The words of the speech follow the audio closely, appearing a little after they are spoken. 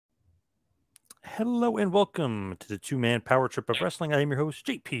Hello and welcome to the two-man power trip of wrestling. I am your host,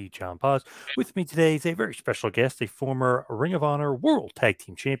 JP John Paz. With me today is a very special guest, a former Ring of Honor World Tag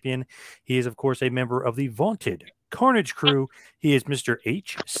Team Champion. He is, of course, a member of the vaunted Carnage Crew. He is Mr.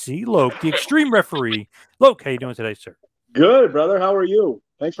 H.C. Loke, the Extreme Referee. Loke, how you doing today, sir? Good, brother. How are you?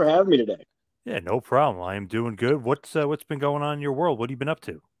 Thanks for having me today. Yeah, no problem. I am doing good. What's been going on in your world? What have you been up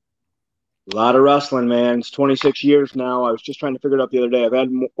to? A lot of wrestling, man. It's 26 years now. I was just trying to figure it out the other day. I've had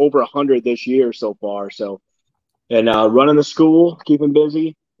over 100 this year so far. And running the school, keeping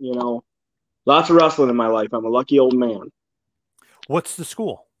busy. Lots of wrestling in my life. I'm a lucky old man. What's the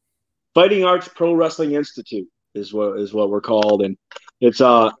school? Fighting Arts Pro Wrestling Institute is what we're called, and it's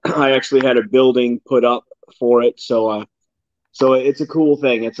I actually had a building put up for it, so it's a cool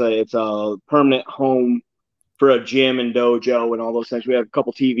thing. It's a permanent home for a gym and dojo and all those things. We have a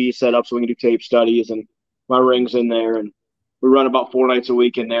couple TV set up so we can do tape studies, and my ring's in there, and we run about 4 nights a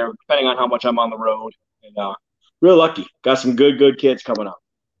week in there, depending on how much I'm on the road. And real lucky, got some good kids coming up.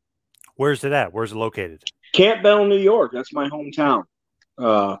 Where's it at? Where's it located? Campbell, New York. That's my hometown.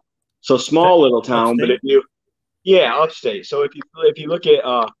 So small little town, Upstate? but upstate. So if you look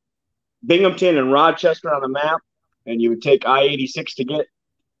at Binghamton and Rochester on the map, and you would take I-86 to get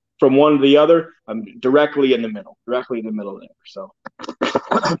from one to the other, I'm directly in the middle there. So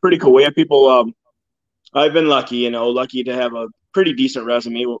pretty cool. We have people. I've been lucky to have a pretty decent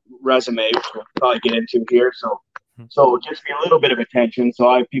resume, which we'll probably get into here. So it gives me a little bit of attention. So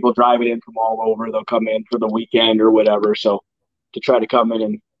I have people driving in from all over. They'll come in for the weekend or whatever. So to try to come in,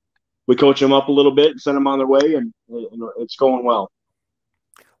 and we coach them up a little bit and send them on their way, and it's going well.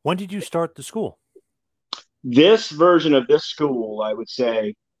 When did you start the school? This version of this school, I would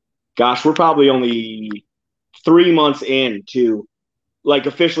say, gosh, we're probably only 3 months into like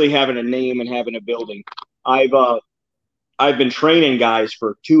officially having a name and having a building. I've been training guys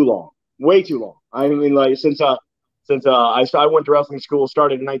for too long, way too long. I mean, like since I went to wrestling school,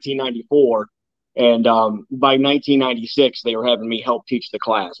 started in 1994, and by 1996 they were having me help teach the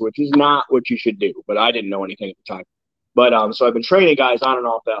class, which is not what you should do. But I didn't know anything at the time. But so I've been training guys on and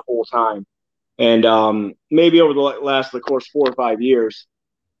off that whole time, and maybe over the course 4 or 5 years,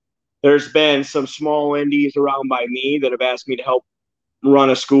 there's been some small indies around by me that have asked me to help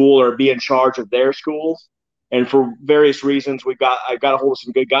run a school or be in charge of their schools. And for various reasons, I got a hold of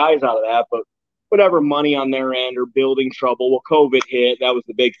some good guys out of that, but whatever money on their end or building trouble. Well, COVID hit. That was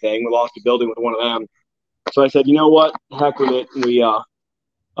the big thing. We lost a building with one of them. So I said, you know what? Heck with it. We,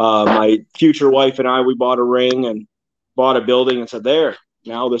 my future wife and I, we bought a ring and bought a building and said, there,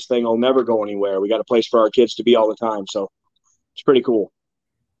 now this thing will never go anywhere. We got a place for our kids to be all the time. So it's pretty cool.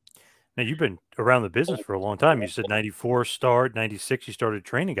 Now, you've been around the business for a long time. You said 94 start, 96 you started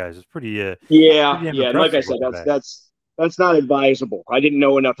training guys. It's pretty Yeah. pretty And like I impressive said, looking back. that's not advisable. I didn't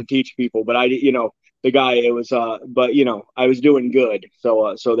know enough to teach people, but the guy, it was, but I was doing good.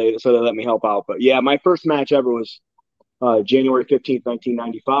 So they let me help out. But yeah, my first match ever was January 15th,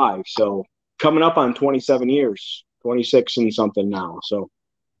 1995. So coming up on 27 years, 26 and something now. So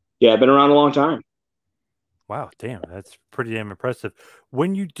yeah, I've been around a long time. Wow, damn, that's pretty damn impressive.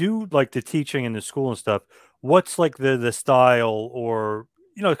 When you do like the teaching in the school and stuff, what's like the style or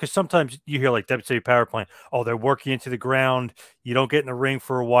because sometimes you hear like WCW Power Plant, oh, they're working into the ground. You don't get in the ring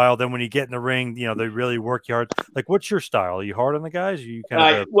for a while. Then when you get in the ring, they really work you hard. Like, what's your style? Are you hard on the guys? Or are you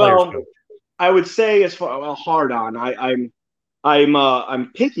kind of a player's Well, coach? I would say as far hard on.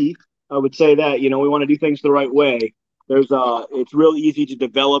 I'm picky. I would say that we want to do things the right way. It's real easy to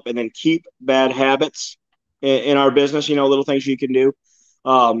develop and then keep bad habits in our business. Little things you can do,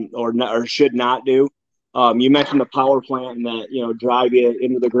 or should not do. You mentioned the power plant and that drive you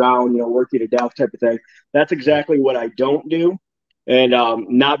into the ground, work you to death type of thing. That's exactly what I don't do, and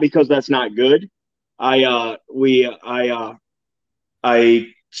not because that's not good. I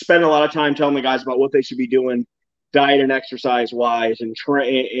spend a lot of time telling the guys about what they should be doing, diet and exercise wise, and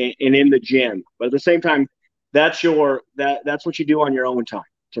and in the gym. But at the same time, that's what you do on your own time.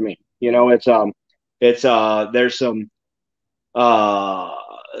 To me, it's uh there's some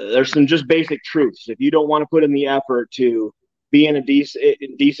just basic truths. If you don't want to put in the effort to be in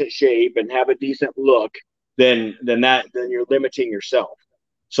decent shape and have a decent look, then you're limiting yourself.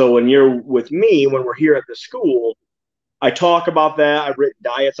 So when you're with me, when we're here at the school, I talk about that. I've written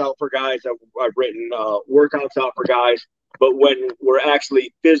diets out for guys. I've written workouts out for guys. But when we're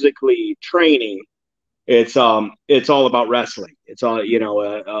actually physically training, it's all about wrestling. It's all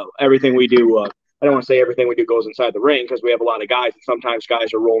everything we do. I don't want to say everything we do goes inside the ring because we have a lot of guys, and sometimes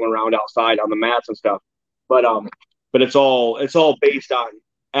guys are rolling around outside on the mats and stuff. But it's all based on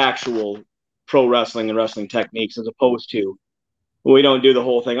actual pro wrestling and wrestling techniques, as opposed to we don't do the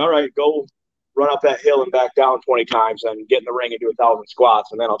whole thing. All right, go run up that hill and back down 20 times and get in the ring and do 1,000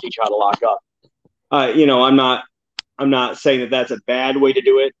 squats, and then I'll teach you how to lock up. I'm not saying that that's a bad way to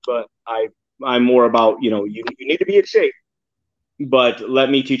do it, but I'm more about, you need to be in shape, but let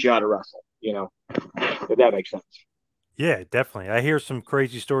me teach you how to wrestle, if that makes sense. Yeah, definitely. I hear some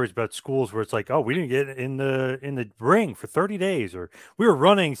crazy stories about schools where it's like, oh, we didn't get in the ring for 30 days, or we were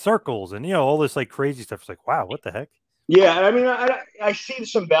running circles, and all this like crazy stuff. It's like, wow, what the heck? Yeah, I mean, I see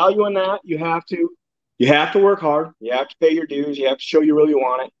some value in that. You have to work hard. You have to pay your dues. You have to show you really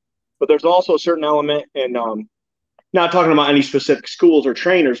want it. But there's also a certain element, and not talking about any specific schools or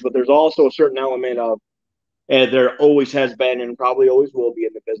trainers, but there's also a certain element of, and there always has been and probably always will be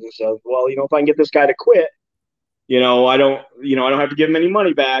in the business of, well, if I can get this guy to quit, I don't have to give him any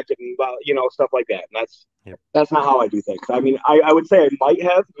money back and, stuff like that. And that's not how I do things. I mean, I would say I might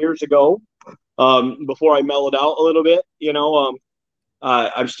have years ago, before I mellowed out a little bit,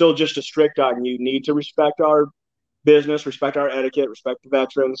 I'm still just as strict on, you need to respect our business, respect our etiquette, respect the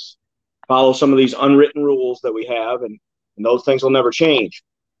veterans, follow some of these unwritten rules that we have, and those things will never change.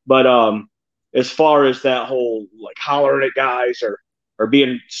 But as far as that whole like hollering at guys or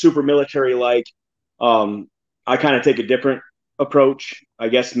being super military like, I kind of take a different approach. I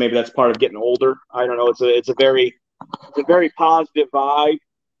guess maybe that's part of getting older. I don't know. It's a very positive vibe.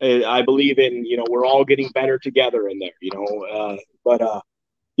 I believe in, we're all getting better together in there, but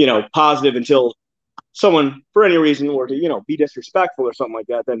positive until someone for any reason were to, be disrespectful or something like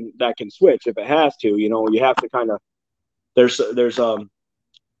that, then that can switch if it has to, you have to kind of,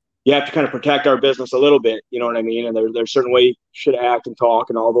 you have to kind of protect our business a little bit, you know what I mean? And there's certain way you should act and talk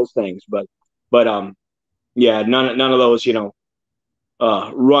and all those things. But yeah, none of those,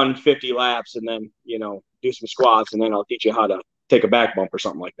 run 50 laps and then, do some squats and then I'll teach you how to take a back bump or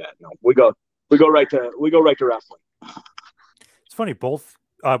something like that. No, we go right to wrestling. It's funny, both,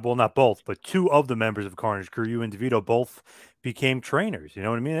 well, not both, but two of the members of Carnage Crew, you and DeVito, both became trainers. You know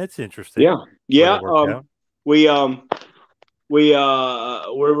what I mean? That's interesting. Yeah. We're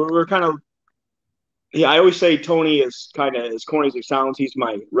kind of, I always say Tony is kind of, as corny as it sounds, he's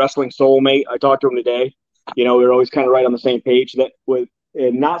my wrestling soulmate. I talked to him today. We're always kind of right on the same page, and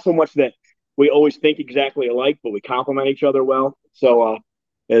not so much that we always think exactly alike, but we complement each other well. So,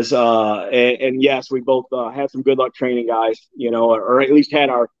 and yes, we both had some good luck training guys, or at least had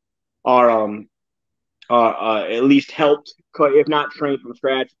our at least helped, if not trained from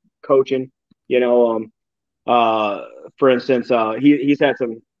scratch, coaching. For instance, he's had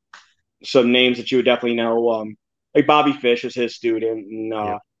some names that you would definitely know, like Bobby Fish is his student,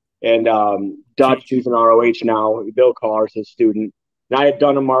 and Dutch, who's in ROH now, Bill Carr is his student. And I had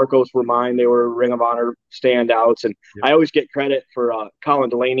Dunn and Marcos were mine. They were Ring of Honor standouts. And I always get credit for Colin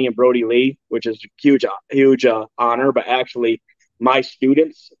Delaney and Brodie Lee, which is a huge honor. But actually, my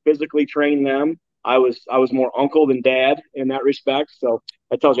students physically trained them. I was more uncle than dad in that respect. So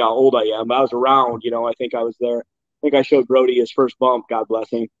that tells you how old I am. I was around, I think I was there. I think I showed Brodie his first bump, God bless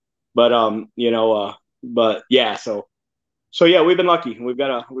him. But, but yeah, so yeah, we've been lucky. We've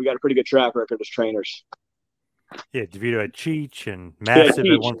got a pretty good track record as trainers. Yeah, DeVito had Cheech and Massive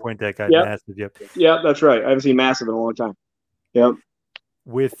at one point. That guy, Massive. Yep. Yeah, that's right. I haven't seen Massive in a long time. Yep.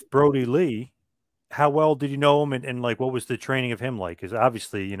 With Brodie Lee, how well did you know him, and like what was the training of him like? Because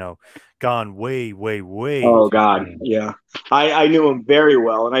obviously, gone way, way, way. Oh God, yeah. I knew him very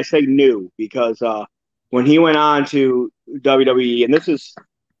well, and I say knew because when he went on to WWE, and this is,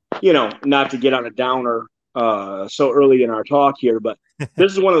 not to get on a downer so early in our talk here, but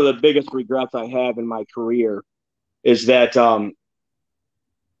this is one of the biggest regrets I have in my career. Is that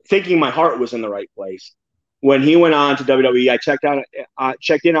thinking my heart was in the right place. When he went on to WWE, I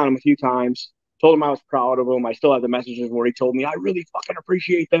checked in on him a few times, told him I was proud of him. I still have the messages where he told me, I really fucking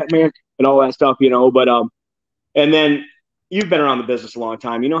appreciate that, man, and all that stuff, But and then you've been around the business a long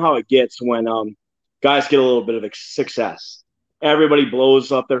time. You know how it gets when guys get a little bit of success. Everybody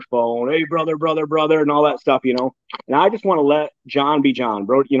blows up their phone, hey, brother, and all that stuff, And I just want to let John be John,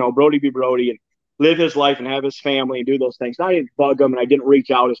 Brodie be Brodie, and live his life and have his family and do those things. I didn't bug him and I didn't reach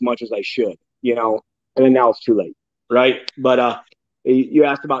out as much as I should, and then now it's too late. Right. But you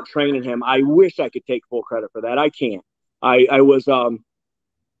asked about training him. I wish I could take full credit for that. I can't. I was,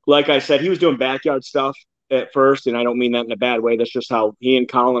 like I said, he was doing backyard stuff at first, and I don't mean that in a bad way. That's just how he and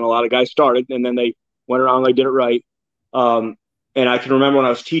Colin, a lot of guys started, and then they went around and they did it right. And I can remember when I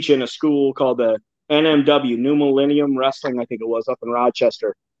was teaching a school called the NMW, New Millennium Wrestling, I think it was, up in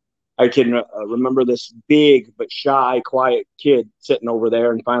Rochester. I can remember this big but shy, quiet kid sitting over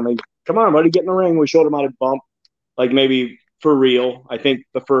there, and finally, come on, buddy, get in the ring. We showed him how to bump, like maybe for real, I think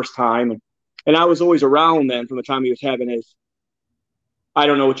the first time. And I was always around then from the time he was having I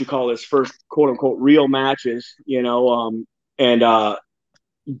don't know what you call this, first quote unquote real matches,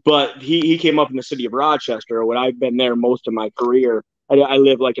 but he came up in the city of Rochester when I've been there most of my career. I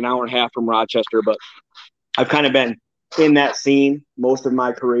live like an hour and a half from Rochester, but I've kind of been in that scene most of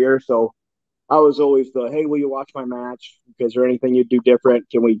my career. So I was always the, hey, will you watch my match? Is there anything you'd do different?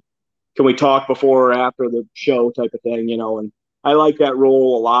 Can we talk before or after the show type of thing, and I like that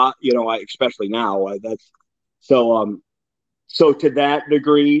role a lot, especially now. So to that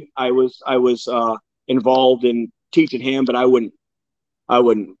degree, I was involved in teaching him, but I wouldn't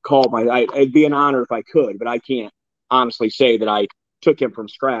call it'd be an honor if I could, but I can't honestly say that I took him from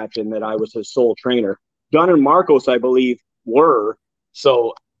scratch and that I was his sole trainer. Dunn and Marcos, I believe, were.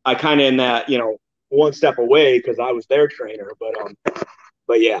 So I kind of in that, one step away because I was their trainer,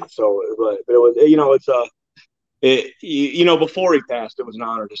 but yeah, but it was, before he passed, it was an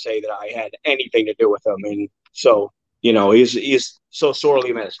honor to say that I had anything to do with him. And so, he's so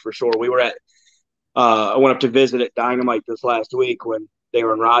sorely missed for sure. We were I went up to visit at Dynamite this last week when they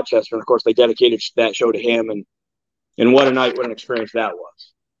were in Rochester. And of course they dedicated that show to him, and what a night, what an experience that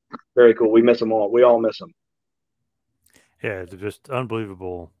was. Very cool. We miss him all. We all miss him. Yeah, it's just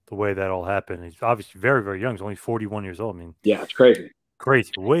unbelievable the way that all happened. He's obviously very, very young. He's only 41 years old. I mean, yeah, it's crazy.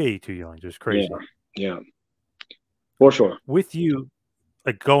 Crazy. Way too young. Just crazy. Yeah. For sure. With you,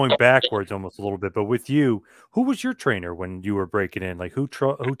 like going backwards almost a little bit, but with you, who was your trainer when you were breaking in? Like who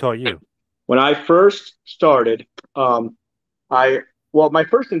taught you? When I first started, my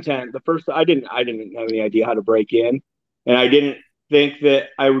first intent, I didn't have any idea how to break in, and I didn't think that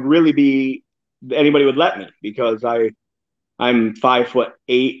I would really anybody would let me because I'm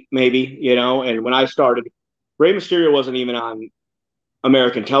 5'8" maybe, and when I started, Rey Mysterio wasn't even on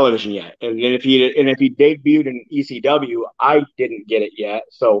American television yet. And if he debuted in ECW, I didn't get it yet.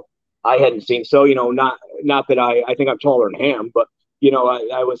 So I hadn't seen, not that I think I'm taller than him, but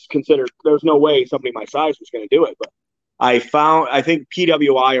I was considered, there's no way somebody my size was going to do it. But I think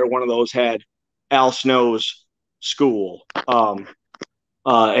PWI or one of those had Al Snow's school,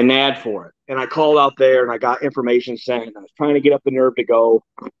 an ad for it. And I called out there and I got information sent. And I was trying to get up the nerve to go,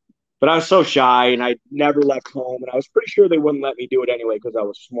 but I was so shy and I never left home. And I was pretty sure they wouldn't let me do it anyway because I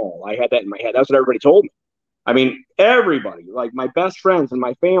was small. I had that in my head. That's what everybody told me. I mean, everybody, like my best friends and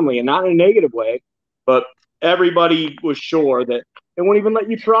my family, and not in a negative way, but everybody was sure that they won't even let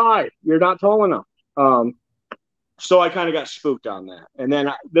you try. You're not tall enough. So I kind of got spooked on that. And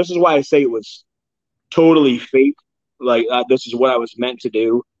then this is why I say it was totally fake. Like this is what I was meant to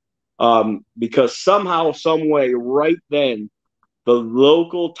do. Because somehow, some way, right then, the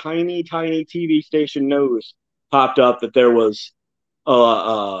local tiny TV station news popped up that there was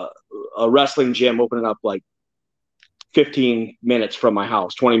a wrestling gym opening up like 15 minutes from my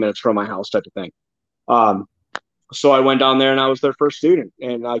house, 20 minutes from my house type of thing. So I went down there and I was their first student.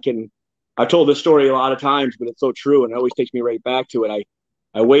 And I've told this story a lot of times, but it's so true. And it always takes me right back to it.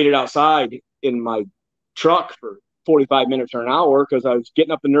 I waited outside in my truck for 45 minutes or an hour because I was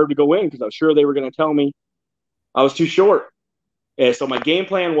getting up the nerve to go in because I was sure they were going to tell me I was too short. And so my game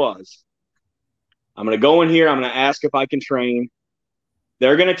plan was, I'm going to go in here. I'm going to ask if I can train.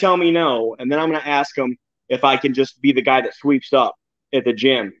 They're going to tell me no. And then I'm going to ask them if I can just be the guy that sweeps up at the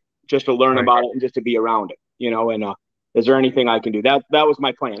gym just to learn about it and just to be around it, and is there anything I can do? That was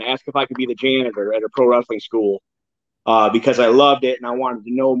my plan. Ask if I could be the janitor at a pro wrestling school because I loved it and I wanted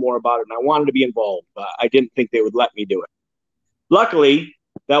to know more about it and I wanted to be involved. But I didn't think they would let me do it. Luckily,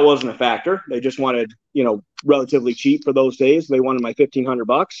 that wasn't a factor. They just wanted, relatively cheap for those days. They wanted my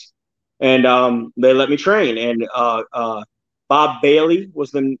 $1,500 and they let me train. And Bob Bailey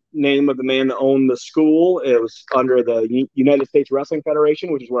was the name of the man that owned the school. It was under the United States Wrestling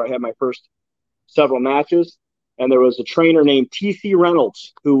Federation, which is where I had my first several matches. And there was a trainer named T.C.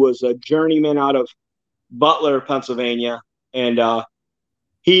 Reynolds, who was a journeyman out of Butler, Pennsylvania. And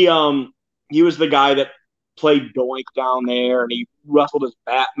he was the guy that played Doink down there, and he wrestled as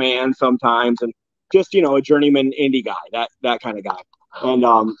Batman sometimes, and just, a journeyman indie guy, that kind of guy.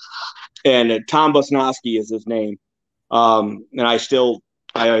 And Tom Bosnowski is his name. And I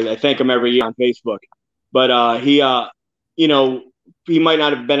thank him every year on Facebook. But he might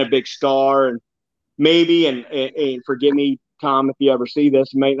not have been a big star, and maybe, and forgive me, Tom, if you ever see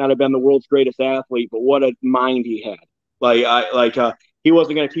this, might not have been the world's greatest athlete, but what a mind he had. He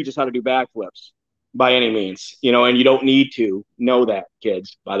wasn't going to teach us how to do backflips by any means, and you don't need to know that,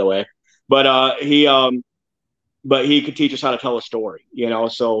 kids, by the way. But he could teach us how to tell a story,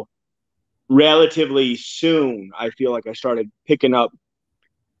 so relatively soon, I feel like I started picking up,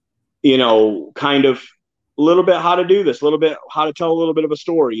 kind of a little bit how to do this, a little bit how to tell a little bit of a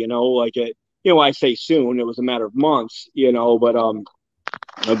story, I say soon, it was a matter of months, but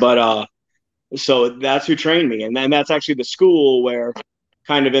But so that's who trained me. And then that's actually the school where,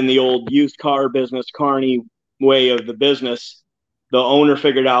 kind of in the old used car business, Carney way of the business, the owner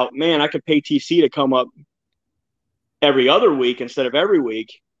figured out, man, I could pay TC to come up every other week instead of every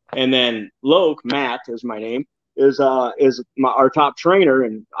week. And then Matt is my name, is our top trainer,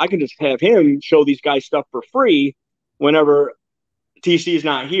 and I can just have him show these guys stuff for free whenever TC is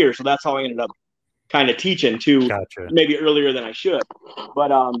not here. So that's how I ended up kind of teaching too, maybe earlier than I should.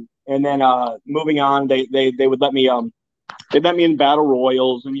 But and then moving on, they would let me in battle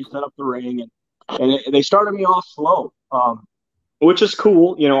royals, and you set up the ring, and they started me off slow, which is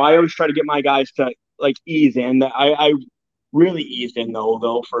cool. You know, I always try to get my guys to like ease in. I really eased in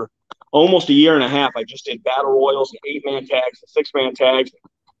though for almost a year and a half. I just did battle royals and 8-man tags and 6-man tags.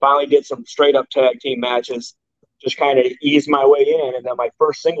 Finally did some straight up tag team matches. Just kind of eased my way in, and then my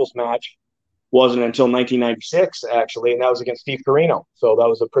first singles match wasn't until 1996 actually, and that was against Steve Corino. So that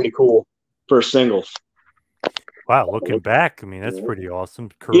was a pretty cool first singles. Wow, looking back, I mean, that's pretty awesome.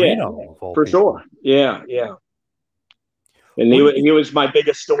 Corino, yeah, for sure. Yeah. And he was my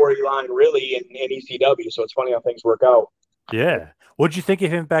biggest storyline really in ECW, so it's funny how things work out. Yeah. What did you think of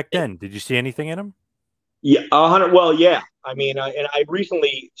him back then? Did you see anything in him? Yeah, 100. Well, yeah. I mean, and I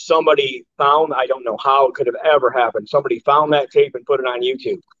recently, somebody found, I don't know how it could have ever happened. Somebody found that tape and put it on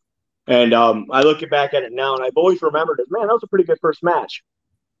YouTube. And I look back at it now, and I've always remembered it. Man, that was a pretty good first match.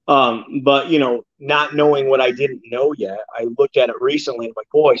 But, you know, not knowing what I didn't know yet, I looked at it recently and I'm like,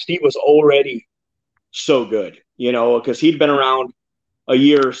 boy, Steve was already so good, you know, because he'd been around a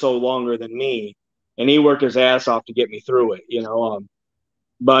year or so longer than me, and he worked his ass off to get me through it, you know.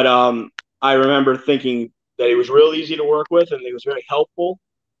 But I remember thinking that he was real easy to work with, and he was very helpful,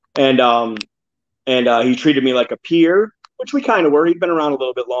 and he treated me like a peer, which we kind of were. He'd been around a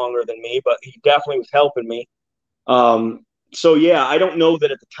little bit longer than me, but he definitely was helping me. So yeah, I don't know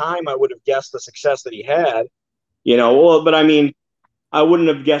that at the time I would have guessed the success that he had, you know. Well, but I mean, I wouldn't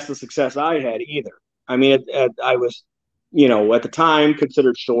have guessed the success I had either. I mean, I was, you know, at the time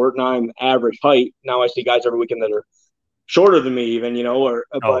considered short, and I'm average height. Now I see guys every weekend that are shorter than me, even, you know.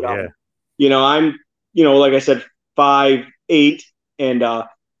 You know, I'm, you know, like I said, 5'8", and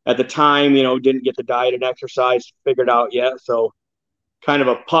at the time, you know, didn't get the diet and exercise figured out yet, so kind of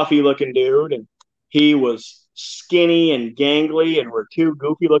a puffy looking dude, and he was skinny and gangly, and we're two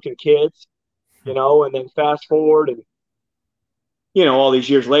goofy looking kids, you know. And then fast forward, and you know, all these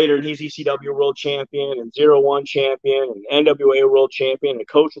years later, and he's ECW world champion and 0-1 champion and NWA world champion and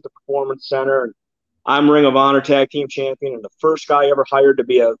coach at the Performance Center, and I'm Ring of Honor tag team champion and the first guy ever hired to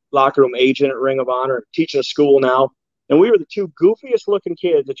be a locker room agent at Ring of Honor, and teaching a school now. And we were the two goofiest looking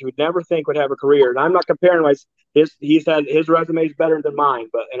kids that you would never think would have a career. And I'm not comparing he's had his resume is better than mine,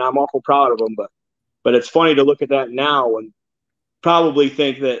 and I'm awful proud of him. But it's funny to look at that now and probably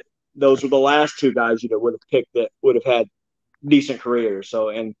think that those were the last two guys you would have picked that would have had decent careers. So,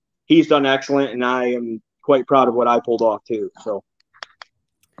 and he's done excellent, and I am quite proud of what I pulled off too. So,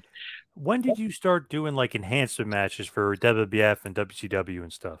 when did you start doing like enhancement matches for WWF and WCW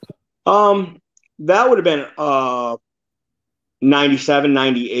and stuff? That would have been 97,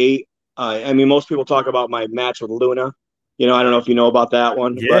 98. I mean, most people talk about my match with Luna. You know, I don't know if you know about that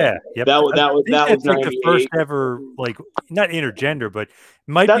one. Yeah, yep. That was like the first ever, like, not intergender, but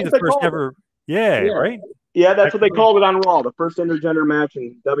might be the first ever. Yeah, right. Yeah, that's what they called it on Raw, the first intergender match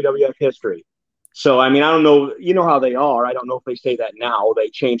in WWF history. So, I mean, I don't know, you know how they are. I don't know if they say that now. They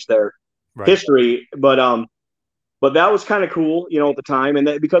changed their history, but that was kind of cool, you know, at the time,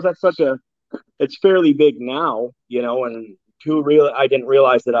 and because that's it's fairly big now, you know, and I didn't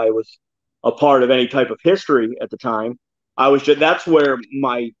realize that I was a part of any type of history at the time. That's where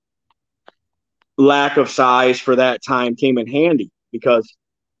my lack of size for that time came in handy, because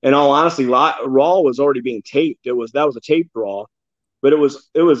in all honesty, Raw was already being taped. That was a taped Raw, but it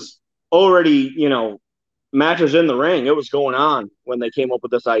was already, you know, matches in the ring. It was going on when they came up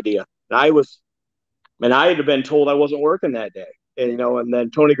with this idea. And I had been told I wasn't working that day, and, you know, and then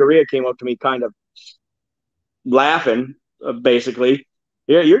Tony Gurria came up to me kind of laughing, basically,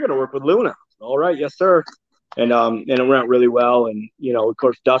 yeah, you're going to work with Luna. All right. Yes, sir. And it went really well. And, you know, of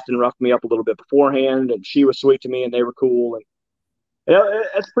course, Dustin roughed me up a little bit beforehand, and she was sweet to me, and they were cool. And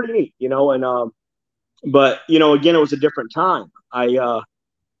it's pretty neat, you know. And but, you know, again, it was a different time. I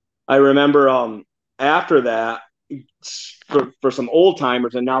remember after that, for some old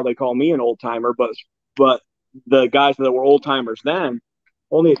timers, and now they call me an old timer, but the guys that were old timers then,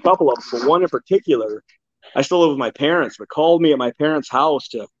 only a couple of them, but one in particular, I still live with my parents, but called me at my parents' house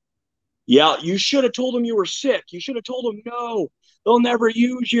to yell, "You should have told them you were sick. You should have told them, no, they'll never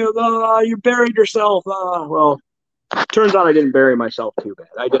use you. You buried yourself." Well, turns out I didn't bury myself too bad.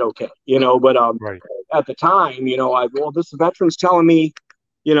 I did okay, but Right. at the time, this veteran's telling me,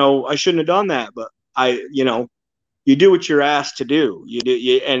 I shouldn't have done that, but you do what you're asked to do.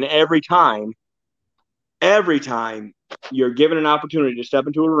 And every time you're given an opportunity to step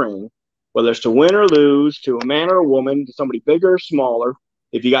into a ring, whether it's to win or lose, to a man or a woman, to somebody bigger or smaller,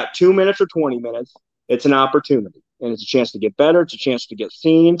 if you got 2 minutes or 20 minutes, it's an opportunity. And it's a chance to get better. It's a chance to get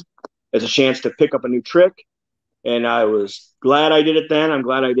seen. It's a chance to pick up a new trick. And I was glad I did it then. I'm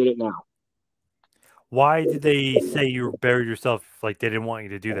glad I did it now. Why did they say you buried yourself? Like they didn't want you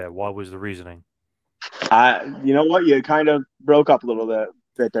to do that? What was the reasoning? You know what? You kind of broke up a little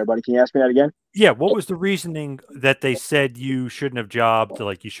bit there, buddy. Can you ask me that again? Yeah. What was the reasoning that they said you shouldn't have jobbed?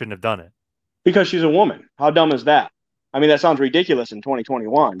 Like you shouldn't have done it? Because she's a woman. How dumb is that? I mean, that sounds ridiculous in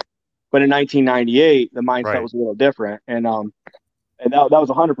 2021, but in 1998, the mindset was a little different, and that was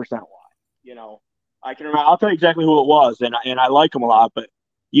 100% why. I can remember. I'll tell you exactly who it was, and I like him a lot, but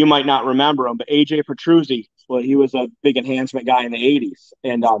you might not remember him. But AJ Petruzzi, well, he was a big enhancement guy in the 80s,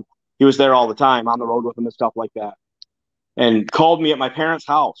 and he was there all the time on the road with him and stuff like that, and called me at my parents'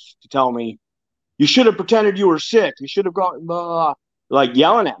 house to tell me, you should have pretended you were sick. You should have gone, like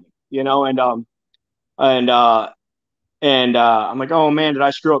yelling at me, and I'm like, oh man, did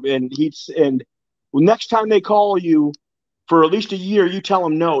I screw up? And next time they call you for at least a year, you tell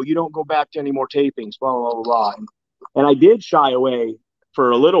them no, you don't go back to any more tapings, blah blah blah blah. And I did shy away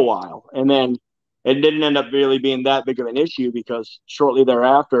for a little while, and then it didn't end up really being that big of an issue because shortly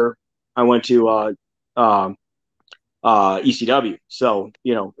thereafter, I went to ECW. So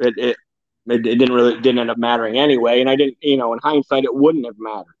it didn't end up mattering anyway, and I didn't, in hindsight, it wouldn't have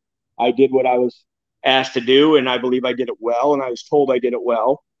mattered. I did what I was asked to do, and I believe I did it well, and I was told I did it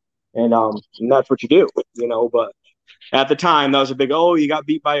well, and that's what you do, But at the time, that was a big, oh, you got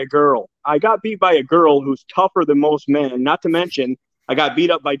beat by a girl. I got beat by a girl who's tougher than most men. Not to mention, I got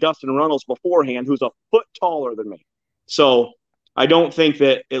beat up by Dustin Runnels beforehand, who's a foot taller than me. So I don't think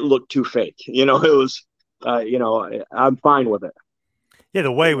that it looked too fake. It was, I'm fine with it. Yeah,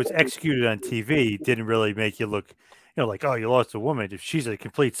 the way it was executed on TV didn't really make you look, like, oh, you lost a woman. If she's a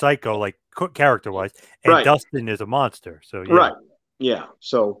complete psycho, like character-wise, and Right. Dustin is a monster. So yeah. Right. Yeah.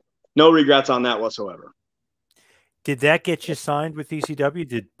 So no regrets on that whatsoever. Did that get you signed with ECW?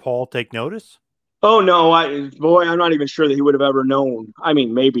 Did Paul take notice? Oh no, I'm not even sure that he would have ever known. I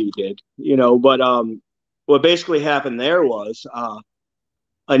mean, maybe he did, but what basically happened there was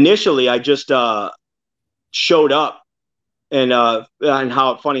initially I just showed up, and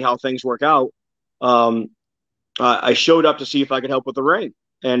how funny how things work out. I showed up to see if I could help with the ring,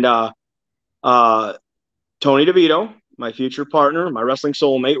 and Tony DeVito, my future partner, my wrestling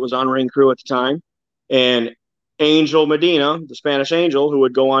soulmate, was on Ring Crew at the time, and Angel Medina, the Spanish Angel, who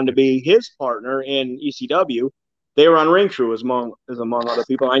would go on to be his partner in ECW, they were on Ring Crew as among other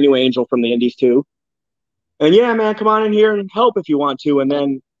people. I knew Angel from the Indies too, and yeah, man, come on in here and help if you want to. And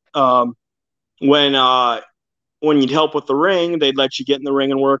then when you'd help with the ring, they'd let you get in the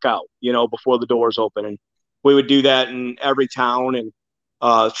ring and work out, before the doors open, and we would do that in every town. And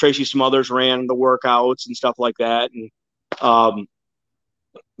Tracy Smothers ran the workouts and stuff like that. And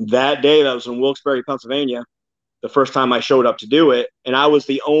that day, that was in Wilkes-Barre, Pennsylvania, the first time I showed up to do it, and I was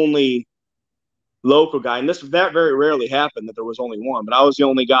the only local guy. And that very rarely happened, that there was only one, but I was the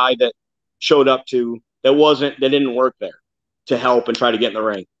only guy that showed up that didn't work there to help and try to get in the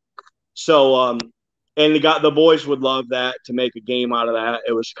ring. So, and the boys would love that, to make a game out of that.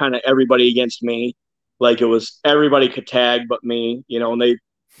 It was kind of everybody against me. Like it was everybody could tag but me, and they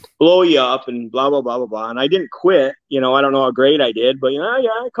blow you up and blah, blah, blah, blah, blah. And I didn't quit. I don't know how great I did, but, yeah,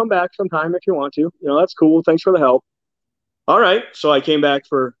 come back sometime if you want to. That's cool. Thanks for the help. All right. So I came back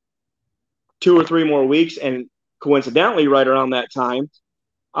for 2 or 3 more weeks. And coincidentally, right around that time,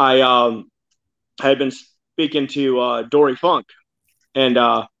 I had been speaking to Dory Funk. And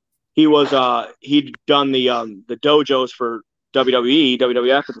he'd done the dojos for WWE,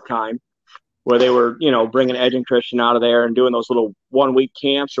 WWF at the time, where they were, bringing Edge and Christian out of there and doing those little 1-week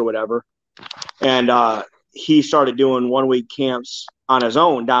camps or whatever. And he started doing 1-week camps on his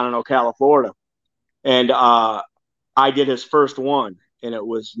own down in Ocala, Florida. And I did his first one, and it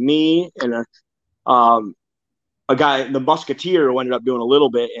was me and a guy, the Musketeer, who ended up doing a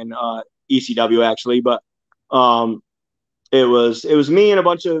little bit in ECW actually, but it was me and a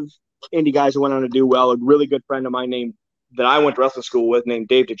bunch of indie guys who went on to do well. A really good friend of mine that I went to wrestling school with, named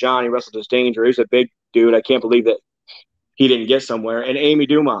Dave DeJohn. He wrestled as Danger. He's a big dude. I can't believe that he didn't get somewhere. And Amy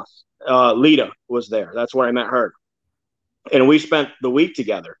Dumas, Lita, was there. That's where I met her. And we spent the week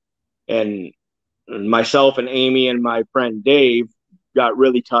together. And myself and Amy and my friend Dave got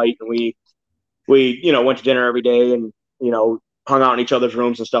really tight, and we we, went to dinner every day and, hung out in each other's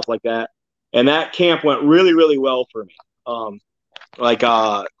rooms and stuff like that. And that camp went really, really well for me.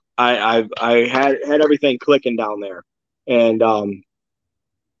 I had everything clicking down there. And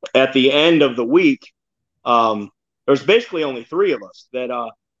at the end of the week, there's basically only 3 of us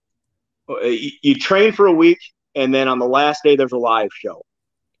that you train for a week, and then on the last day there's a live show.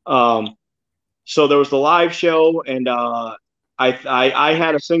 So there was the live show, and I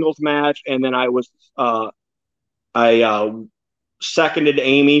had a singles match, and then I seconded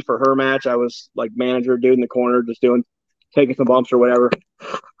Amy for her match. I was like manager dude in the corner, just taking some bumps or whatever.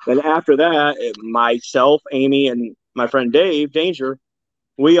 Then after that, myself, Amy, and my friend Dave Danger,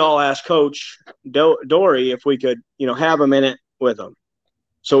 we all asked Coach Dory if we could, have a minute with him.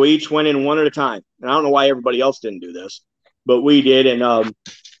 So we each went in one at a time. And I don't know why everybody else didn't do this, but we did. And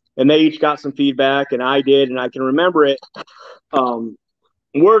they each got some feedback, and I did. And I can remember it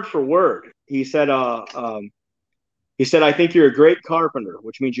word for word. He said, I think you're a great carpenter,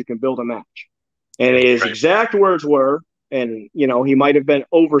 which means you can build a match. And his exact words were, and, he might have been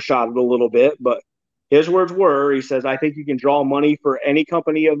overshot a little bit, but his words were, he says, I think you can draw money for any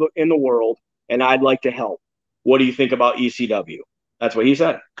company in the world, and I'd like to help. What do you think about ECW? That's what he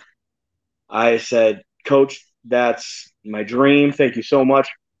said. I said, Coach, that's my dream. Thank you so much.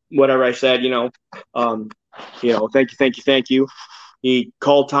 Whatever I said, thank you. He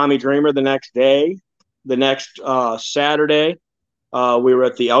called Tommy Dreamer the next day. The next Saturday, we were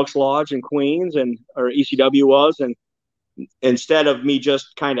at the Elks Lodge in Queens, or ECW was, and instead of me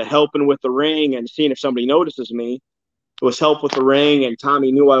just kind of helping with the ring and seeing if somebody notices me, it was help with the ring, and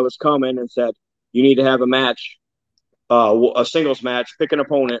Tommy knew I was coming and said, you need to have a match, a singles match, pick an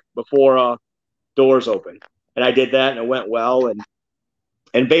opponent before doors open. And I did that, and it went well.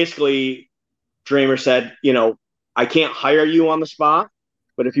 And basically, Dreamer said, I can't hire you on the spot,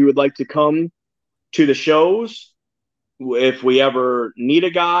 but if you would like to come to the shows, if we ever need a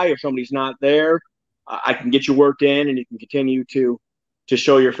guy, if somebody's not there, I can get you worked in, and you can continue to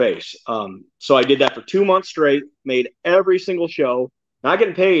show your face. So I did that for 2 months straight, made every single show, not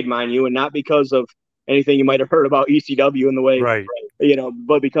getting paid, mind you, and not because of anything you might have heard about ECW in the way, right.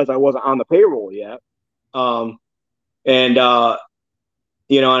 But because I wasn't on the payroll yet. And I'll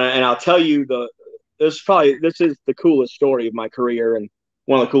tell you, this is the coolest story of my career and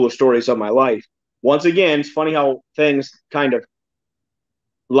one of the coolest stories of my life. Once again, it's funny how things kind of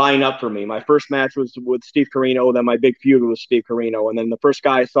line up for me. My first match was with Steve Corino, then my big feud was Steve Corino, and then the first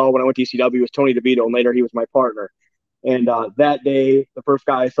guy I saw when I went to ECW was Tony DeVito, and later he was my partner. And that day, the first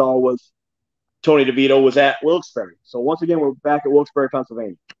guy I saw was Tony DeVito, was at Wilkes-Barre. So once again, we're back at Wilkes-Barre,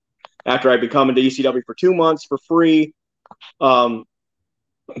 Pennsylvania. After I'd been coming to ECW for 2 months for free, getting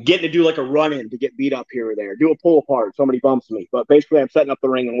to do like a run-in to get beat up here or there, do a pull-apart, somebody bumps me. But basically, I'm setting up the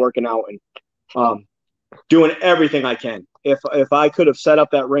ring and working out and doing everything I can. If I could have set up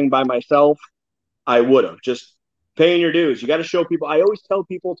that ring by myself, I would have. Just paying your dues. You got to show people. I always told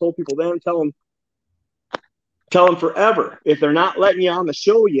people then, tell them forever. If they're not letting you on the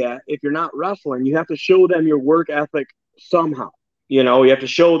show yet, if you're not wrestling, you have to show them your work ethic somehow. You have to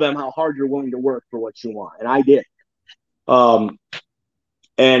show them how hard you're willing to work for what you want. And I did. So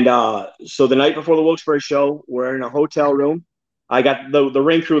the night before the Wilkes-Barre show, we're in a hotel room. I got the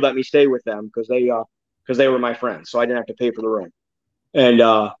ring crew let me stay with them because they were my friends, so I didn't have to pay for the room. And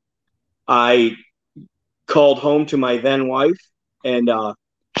I called home to my then wife, and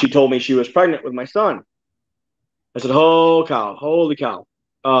she told me she was pregnant with my son. I said, "Oh cow, holy cow!"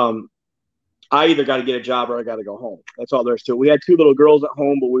 I either got to get a job or I got to go home. That's all there is to it. We had 2 little girls at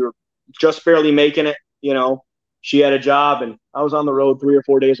home, but we were just barely making it. She had a job, and I was on the road 3 or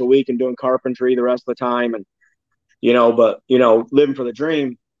 4 days a week and doing carpentry the rest of the time, and living for the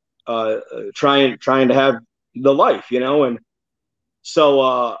dream. Trying to have the life, and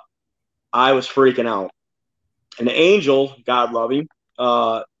so I was freaking out. And the Angel, God love him,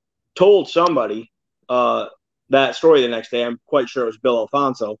 told somebody that story the next day. I'm quite sure it was Bill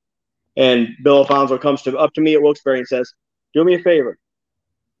Alfonso. And Bill Alfonso comes up to me at Wilkes-Barre and says, "Do me a favor."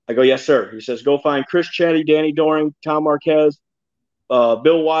 I go, "Yes, sir." He says, "Go find Chris Chetty, Danny Doring, Tom Marquez,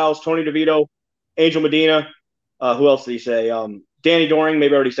 Bill Wiles, Tony DeVito, Angel Medina. Who else did he say? Danny Doring,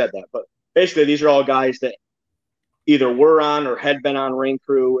 maybe I already said that, but basically these are all guys that either were on or had been on Ring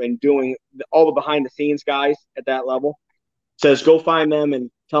Crew and doing all the behind the scenes guys at that level. Says, go find them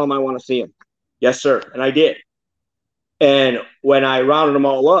and tell them I want to see them. Yes, sir. And I did. And when I rounded them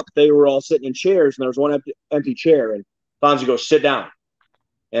all up, they were all sitting in chairs, and there was one empty chair. And Fonzie goes, "Sit down."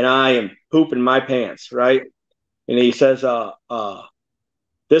 And I am pooping my pants, right? And he says,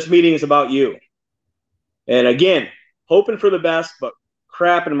 "This meeting is about you." And again, hoping for the best, but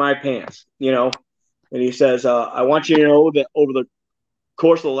crapping my pants, and he says, I want you to know that over the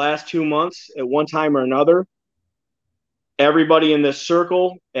course of the last 2 months, at one time or another, everybody in this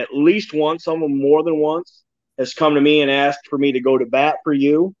circle, at least once, some of them more than once, has come to me and asked for me to go to bat for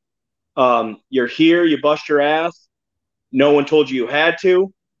you. You're here, you bust your ass. No one told you had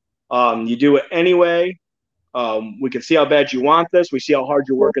to. You do it anyway. We can see how bad you want this. We see how hard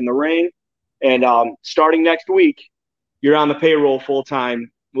you work in the ring. And starting next week, you're on the payroll full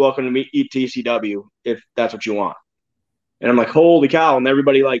time. Welcome to eat ECW if that's what you want. And I'm like, holy cow. And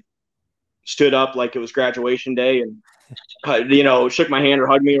everybody stood up like it was graduation day and, shook my hand or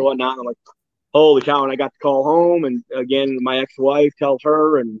hugged me or whatnot. And I'm like, holy cow. And I got to call home. And again, my ex-wife tells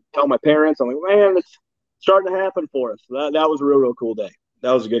her and tell my parents. I'm like, man, it's starting to happen for us. So that was a real, real cool day.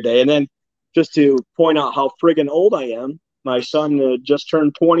 That was a good day. And then just to point out how friggin' old I am, my son just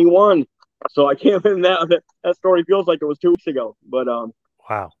turned 21. So I can't believe that story feels like it was 2 weeks ago. But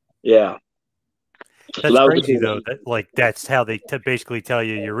wow. Yeah. That's crazy, though. That's how they basically tell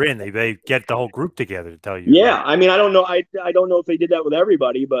you you're in. They get the whole group together to tell you. Yeah, I mean, I don't know. I don't know if they did that with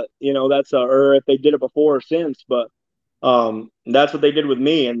everybody, but that's or if they did it before or since. But that's what they did with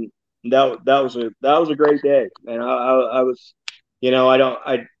me, and that was a great day. And I was,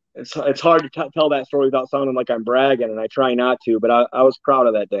 it's hard to tell that story without sounding like I'm bragging, and I try not to. But I was proud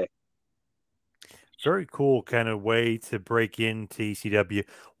of that day. Very cool kind of way to break into ECW.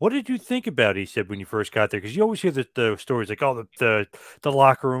 What did you think about ECW when you first got there? Because you always hear the stories like, oh, the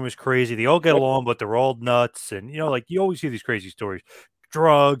locker room is crazy. They all get along, but they're all nuts. And, you always hear these crazy stories,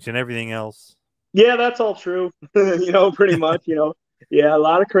 drugs and everything else. Yeah, that's all true. Pretty much, Yeah, a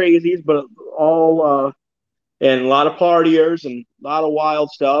lot of crazies, but all and a lot of partiers and a lot of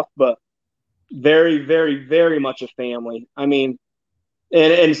wild stuff, but very, very, very much a family. I mean,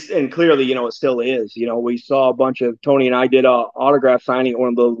 and clearly, it still is. We saw a bunch of Tony and I did a autograph signing at one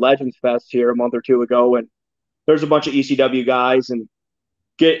of the Legends Fest here a month or two ago, and there's a bunch of ECW guys, and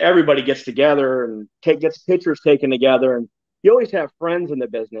everybody gets together and gets pictures taken together, and you always have friends in the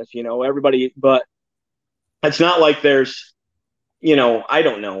business, everybody, but it's not like there's, I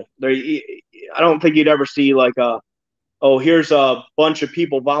don't know. I don't think you'd ever see like here's a bunch of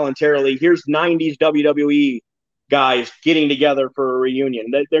people voluntarily. Here's 90s WWE guys getting together for a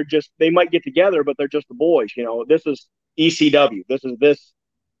reunion. They might get together, but they're just the boys. This is ECW. This,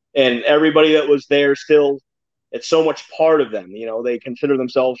 and everybody that was there still, it's so much part of them. They consider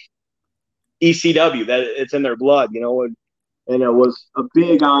themselves ECW. That it's in their blood. And it was a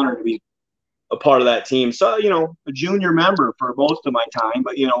big honor to be a part of that team. So a junior member for most of my time,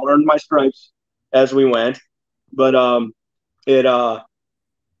 but earned my stripes as we went. But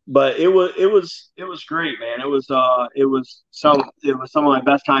But it was great, man. It was some of my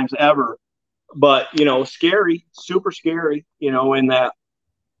best times ever. But scary, super scary. In that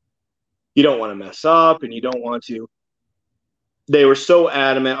you don't want to mess up, and you don't want to. They were so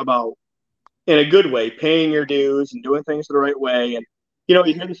adamant about, in a good way, paying your dues and doing things the right way. And you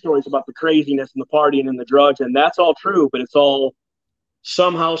hear the stories about the craziness and the partying and the drugs, and that's all true. But it's all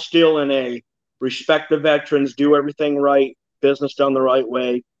somehow still in a respect the veterans, do everything right, business done the right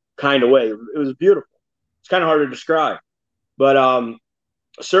way kind of way. It was beautiful. It's kind of hard to describe, but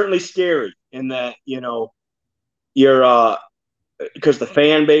certainly scary in that you're because the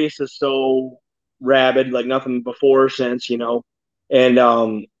fan base is so rabid, like nothing before or since, and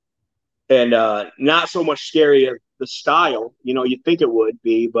not so much scary as the style. You'd think it would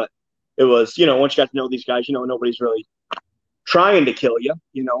be, but it was. Once you got to know these guys, nobody's really trying to kill you.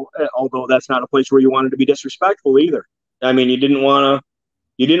 Although that's not a place where you wanted to be disrespectful either. I mean, you didn't want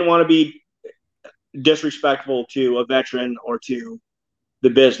to be disrespectful to a veteran or to the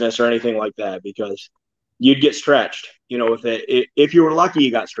business or anything like that, because you'd get stretched. If you were lucky,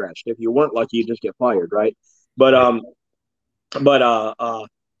 you got stretched. If you weren't lucky, you just get fired, right? But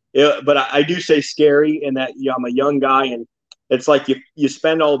I do say scary in that I'm a young guy, and it's like you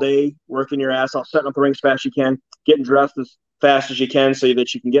spend all day working your ass off, setting up the ring as fast as you can, getting dressed as fast as you can so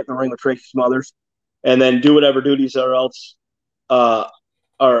that you can get in the ring with Tracy Smothers, and then do whatever duties are else are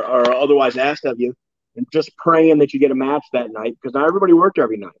otherwise asked of you, and just praying that you get a match that night, because not everybody worked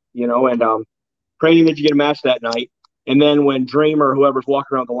every night, and praying that you get a match that night. And then when Dreamer, whoever's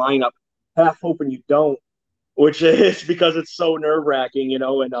walking around the lineup, half hoping you don't, which is because it's so nerve wracking,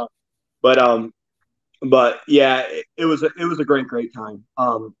 but yeah, it was a great time.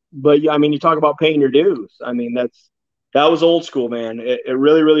 But yeah, I mean, you talk about paying your dues. I mean, that was old school, man. It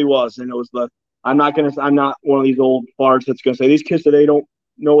really, really was. And it was I'm not one of these old farts that's going to say these kids today don't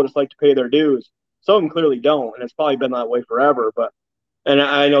know what it's like to pay their dues. Some of them clearly don't, and it's probably been that way forever. And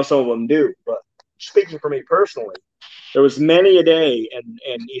I know some of them do. But speaking for me personally, There was many a day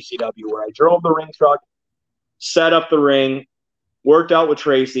in ECW where I drove the ring truck, set up the ring, worked out with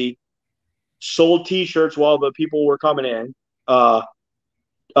Tracy, sold T-shirts while the people were coming in,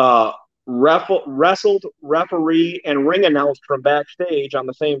 wrestled, referee, and ring announced from backstage on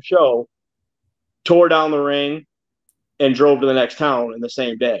the same show, tore down the ring, and drove to the next town in the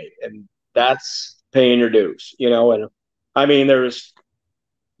same day. And that's paying your dues, you know. And I mean, there's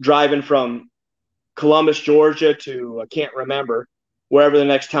driving from Columbus, Georgia to, I can't remember, wherever the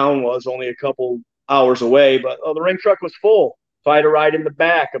next town was, only a couple hours away. But the ring truck was full. So I had to ride in the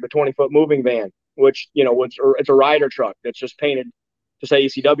back of a 20-foot moving van, which, you know, it's a rider truck that's just painted to say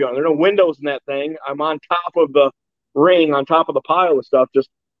ECW on. There are no windows in that thing. I'm on top of the ring, on top of the pile of stuff, just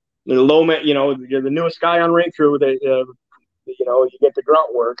the low man, you know, you're the newest guy on Ring Crew. You know, you get the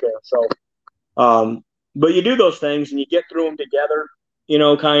grunt work. But you do those things and you get through them together, you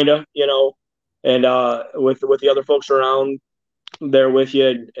know, kind of, you know, and with the other folks around there with you,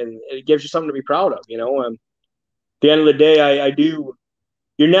 and it gives you something to be proud of, you know. At the end of the day, I do.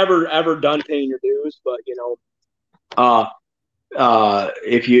 You're never ever done paying your dues, but you know,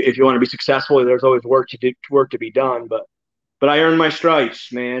 if you want to be successful, there's always work to be done. But I earned my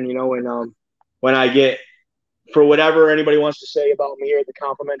stripes, man. You know, and when I get, for whatever anybody wants to say about me or the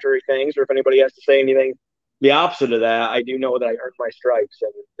complimentary things, or if anybody has to say anything the opposite of that, I do know that I earned my stripes,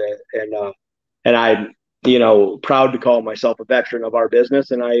 and I'm, you know, proud to call myself a veteran of our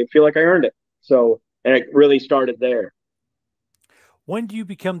business, and I feel like I earned it. So, and it really started there. When do you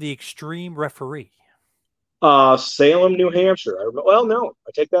become the Extreme referee? Salem, New Hampshire. Well, no,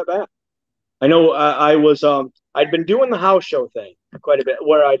 I take that back. I know I was I'd been doing the house show thing quite a bit,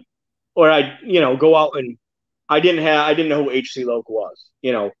 where I you know, go out, and I didn't know who HC Loc was.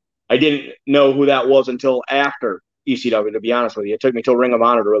 You know, I didn't know who that was until after ECW, to be honest with you. It took me till Ring of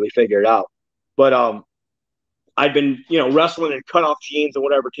Honor to really figure it out. But I'd been, you know, wrestling in cut off jeans and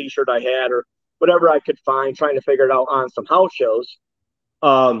whatever T-shirt I had or whatever I could find, trying to figure it out on some house shows.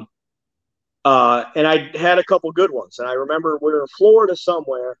 And I had a couple good ones. And I remember we were in Florida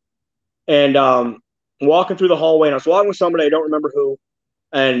somewhere, and walking through the hallway, and I was walking with somebody, I don't remember who,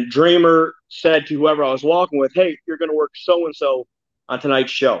 and Dreamer said to whoever I was walking with, "Hey, you're going to work so-and-so on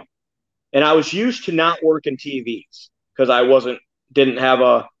tonight's show." And I was used to not working TVs because I didn't have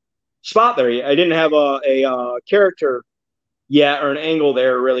a spot there yet. I didn't have a character yet, or an angle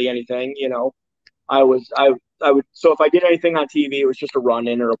there, or really anything, you know. I would, so if I did anything on TV, it was just a run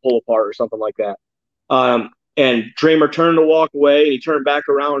in or a pull apart or something like that. And Dreamer turned to walk away, and he turned back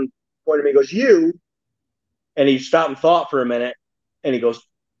around, pointed at me, goes, "You," and he stopped and thought for a minute, and he goes,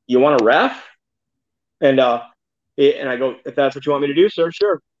 "You want a ref?" And I go, "If that's what you want me to do, sir,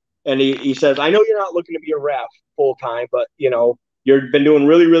 sure." And he says, "I know you're not looking to be a ref full time, but you know, you've been doing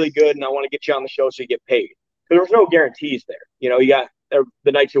really, really good, and I want to get you on the show so you get paid." Because there was no guarantees there. You know, you got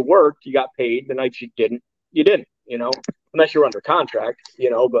the nights you worked, you got paid. The nights you didn't, you didn't. You know, unless you were under contract. You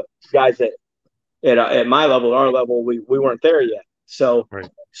know, but guys at my level, our level, we weren't there yet. So right.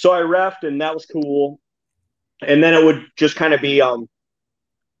 So I refed, and that was cool. And then it would just kind of be I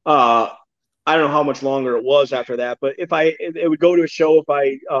don't know how much longer it was after that, but it would go to a show. If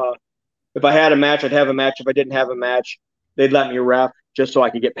I had a match, I'd have a match. If I didn't have a match, they'd let me ref just so I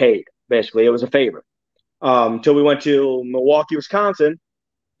could get paid. Basically, it was a favor. Until we went to Milwaukee, Wisconsin,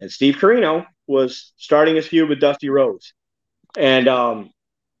 and Steve Corino was starting his feud with Dusty Rhodes, and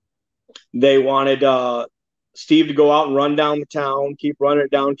they wanted Steve to go out and run down the town, keep running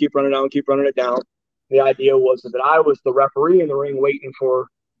it down, keep running it down. The idea was that I was the referee in the ring, waiting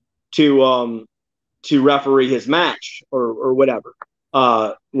to referee his match or whatever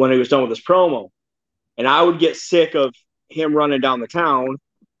when he was done with his promo. And I would get sick of him running down the town,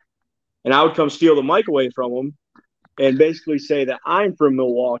 and I would come steal the mic away from him and basically say that I'm from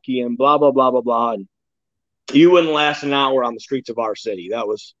Milwaukee and blah, blah, blah, blah, blah. And you wouldn't last an hour on the streets of our city. That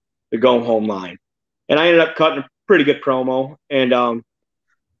was the go home line. And I ended up cutting a pretty good promo, and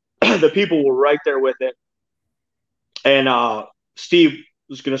the people were right there with it. And Steve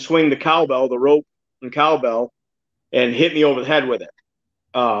was going to swing the cowbell, the rope and cowbell, and hit me over the head with it.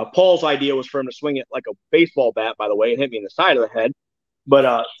 Paul's idea was for him to swing it like a baseball bat, by the way, and hit me in the side of the head.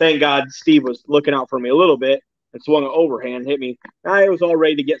 But thank God Steve was looking out for me a little bit and swung an overhand, hit me. I was all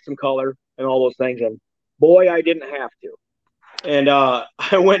ready to get some color and all those things, and boy, I didn't have to. And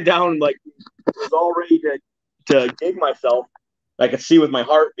I went down, like, was all ready to gig myself. I could see with my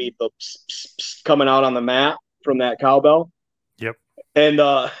heartbeat the pss, pss, pss coming out on the mat from that cowbell. Yep. And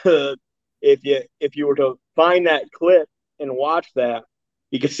if you were to find that clip and watch that,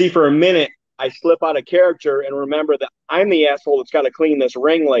 you could see for a minute I slip out of character and remember that I'm the asshole that's got to clean this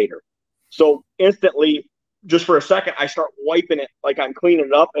ring later. So instantly just for a second, I start wiping it like I'm cleaning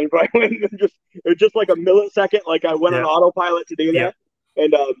it up, and it's just like a millisecond, like I went on autopilot to do that,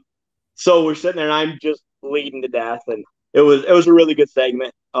 and so we're sitting there, and I'm just bleeding to death, and it was a really good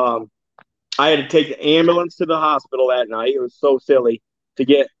segment. I had to take the ambulance to the hospital that night. It was so silly to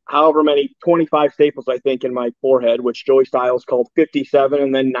get however many 25 staples, I think, in my forehead, which Joey Styles called 57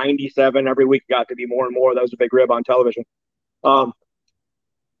 and then 97. Every week got to be more and more. That was a big rib on television.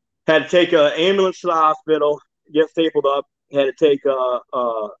 Had to take an ambulance to the hospital, get stapled up. Had to take a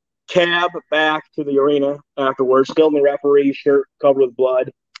cab back to the arena afterwards, still in the referee shirt covered with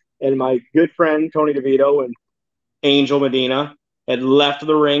blood. And my good friend, Tony DeVito and Angel Medina, had left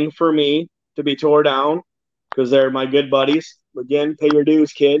the ring for me to be tore down because they're my good buddies. Again, pay your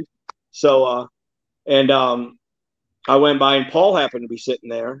dues, kid. So, I went by, and Paul happened to be sitting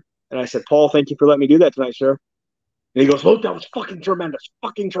there. And I said, Paul, thank you for letting me do that tonight, sir. And he goes, oh, that was fucking tremendous.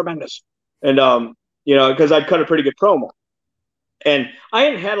 And, because I'd cut a pretty good promo. And I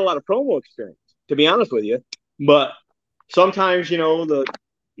hadn't had a lot of promo experience, to be honest with you. But sometimes, the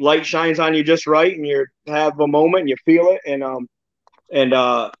light shines on you just right, and you have a moment, and you feel it.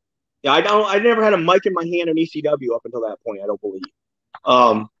 I never had a mic in my hand in ECW up until that point, I don't believe.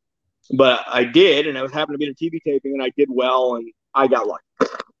 But I did, and I happened to be in a TV taping, and I did well, and I got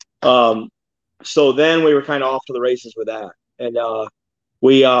lucky. So then we were kind of off to the races with that. And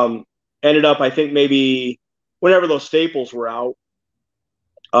we ended up, I think maybe whenever those staples were out,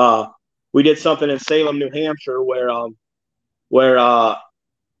 we did something in Salem, New Hampshire, where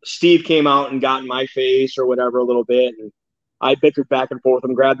Steve came out and got in my face or whatever a little bit, and I bickered back and forth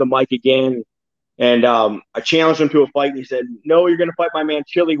and grabbed the mic again. And I challenged him to a fight, and he said, no, you're going to fight my man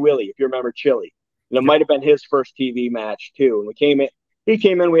Chili Willie, if you remember Chili. And it might have been his first TV match, too. And he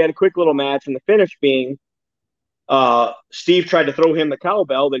came in, we had a quick little match, and the finish being Steve tried to throw him the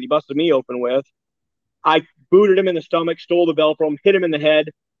cowbell that he busted me open with. I booted him in the stomach, stole the bell from him, hit him in the head,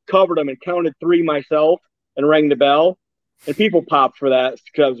 covered him, and counted 3 myself and rang the bell. And people popped for that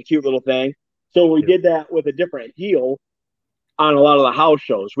because it was a cute little thing. So we did that with a different heel on a lot of the house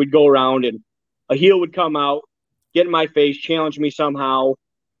shows. We'd go around, and a heel would come out, get in my face, challenge me somehow,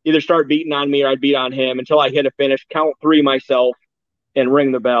 either start beating on me or I'd beat on him until I hit a finish, count 3 myself, and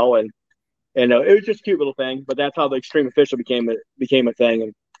ring the bell. And it was just a cute little thing. But that's how the Extreme Official became a thing.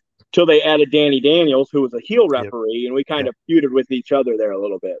 And until they added Danny Daniels, who was a heel referee, and we kind of feuded with each other there a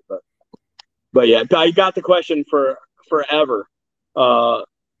little bit. But yeah, I got the question for forever. What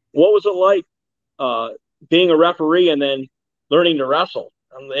was it like being a referee and then learning to wrestle?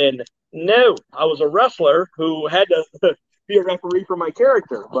 And no, I was a wrestler who had to be a referee for my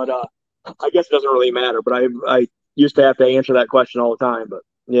character. But I guess it doesn't really matter. But I used to have to answer that question all the time. But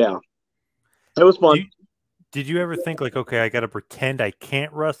yeah, it was fun. Did you ever think like, okay, I got to pretend I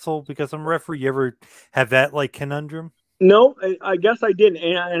can't wrestle because I'm a referee? You ever have that like conundrum? No, I guess I didn't.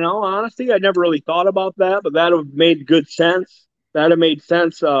 And in all honesty, I never really thought about that, but that would have made good sense. That would have made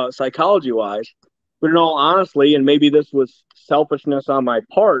sense psychology-wise. But in all honesty, and maybe this was selfishness on my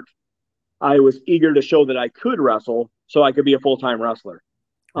part, I was eager to show that I could wrestle so I could be a full-time wrestler.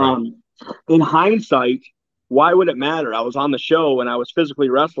 Right. In hindsight, why would it matter? I was on the show, and I was physically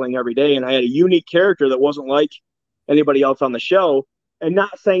wrestling every day, and I had a unique character that wasn't like anybody else on the show. And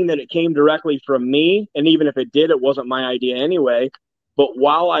not saying that it came directly from me, and even if it did, it wasn't my idea anyway. But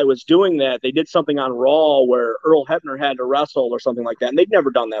while I was doing that, they did something on Raw where Earl Hebner had to wrestle or something like that, and they'd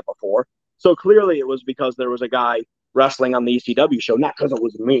never done that before. So clearly it was because there was a guy wrestling on the ECW show, not because it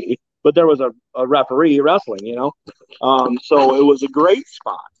was me, but there was a referee wrestling, So it was a great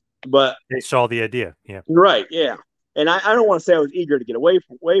spot. But they saw the idea, yeah. Right, yeah. And I don't want to say I was eager to get away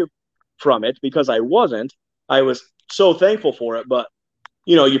from it because I wasn't. I was so thankful for it, but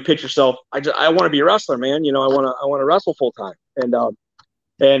you pitch yourself. I want to be a wrestler, man. I want to wrestle full time.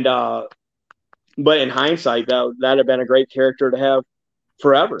 But in hindsight, that'd have been a great character to have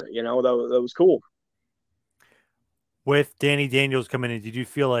forever. That was cool. With Danny Daniels coming in, did you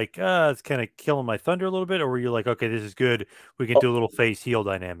feel like it's kind of killing my thunder a little bit, or were you like, okay, this is good, we can do a little face heel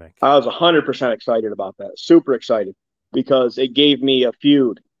dynamic? I was 100% excited about that, super excited, because it gave me a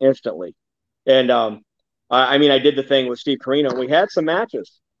feud instantly, and I mean, I did the thing with Steve Corino. We had some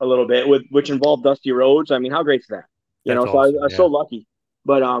matches a little bit which involved Dusty Rhodes. I mean, how great is that? So awesome, I was so lucky.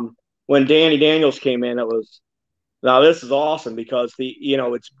 But when Danny Daniels came in, now this is awesome because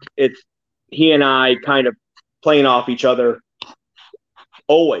it's he and I kind of playing off each other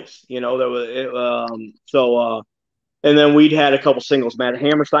always. There was and then we'd had a couple singles match.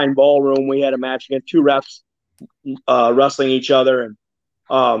 Hammerstein Ballroom, we had a match against 2 refs wrestling each other,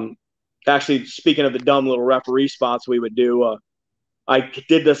 and actually, speaking of the dumb little referee spots we would do, I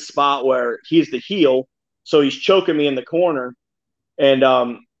did this spot where he's the heel, So he's choking me in the corner, and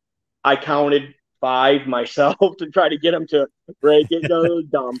I counted 5 myself to try to get him to break it. No, it was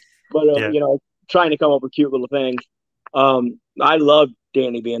dumb, but Yeah. trying to come up with cute little things. I loved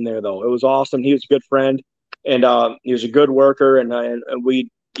Danny being there, though. It was awesome. He was a good friend, and he was a good worker, and we,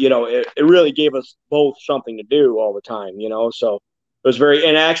 it really gave us both something to do all the time, So it was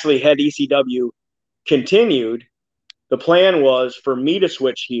and actually, had ECW continued, the plan was for me to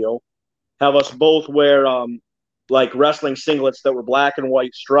switch heel, have us both wear like wrestling singlets that were black and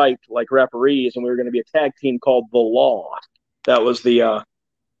white striped like referees, and we were going to be a tag team called The Law. That was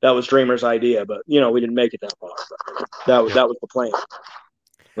Dreamer's idea, but we didn't make it that far. That was the plan.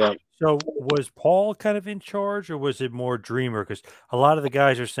 Yeah. So was Paul kind of in charge, or was it more Dreamer? Because a lot of the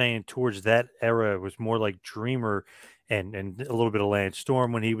guys are saying towards that era it was more like Dreamer and a little bit of Lance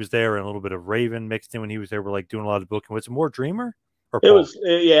Storm when he was there, and a little bit of Raven mixed in when he was there. We're like doing a lot of booking. Was it more Dreamer or It Paul? was,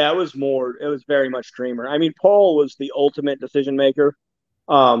 yeah, it was more. It was very much Dreamer. I mean, Paul was the ultimate decision maker.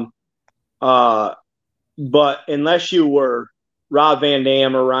 Um, but unless you were Rob Van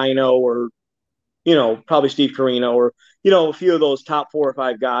Dam or Rhino or probably Steve Carino or a few of those top 4 or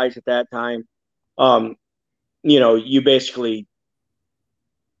 5 guys at that time, you basically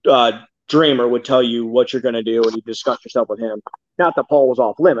Dreamer would tell you what you're going to do, and you discuss yourself with him. Not that Paul was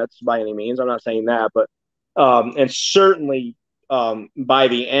off limits by any means. I'm not saying that, but and certainly by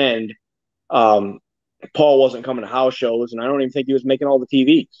the end, Paul wasn't coming to house shows, and I don't even think he was making all the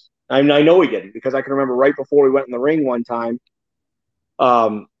TVs. I know he didn't, because I can remember right before we went in the ring one time,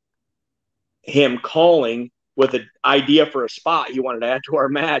 him calling with an idea for a spot he wanted to add to our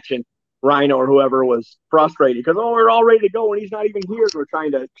match, and Rhino or whoever was frustrated because, we're all ready to go and he's not even here. We're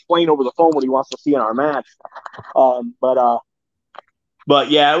trying to explain over the phone what he wants to see in our match.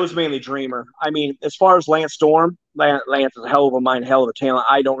 But yeah, it was mainly Dreamer. I mean, as far as Lance Storm, Lance is a hell of a mind, hell of a talent.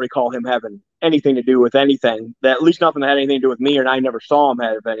 I don't recall him having anything to do with anything, that at least nothing that had anything to do with me, and I never saw him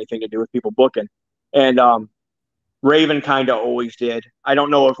have anything to do with people booking. And Raven kind of always did. I don't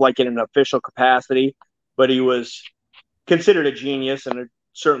know if like in an official capacity, but he was considered a genius and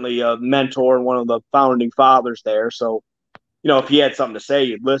certainly a mentor and one of the founding fathers there. So, if he had something to say,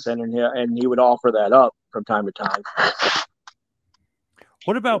 you'd listen, and he would offer that up from time to time.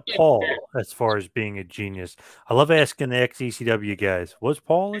 What about Paul as far as being a genius? I love asking the ex-ECW guys. Was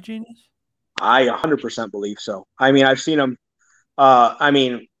Paul a genius? I 100% believe so. I mean, I've seen him.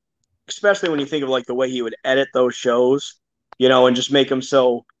 Especially when you think of like the way he would edit those shows, and just make them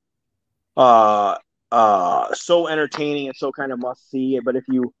so entertaining and so kind of must see. But if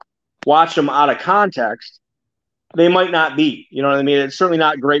you watch them out of context, they might not be. You know what I mean? It's certainly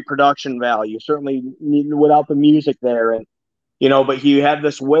not great production value. Certainly without the music there, and but he had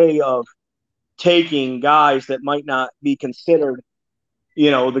this way of taking guys that might not be considered,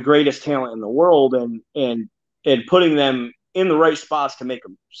 the greatest talent in the world, and putting them in the right spots to make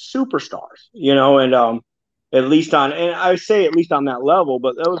them superstars, and at least on that level,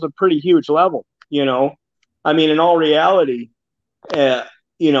 but that was a pretty huge level, I mean, in all reality,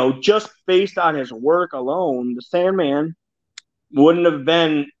 just based on his work alone, the Sandman wouldn't have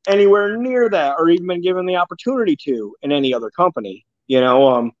been anywhere near that, or even been given the opportunity to in any other company,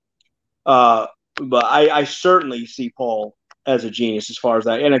 but I certainly see Paul as a genius as far as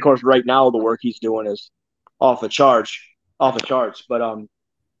that. And of course, right now the work he's doing is off the charts. But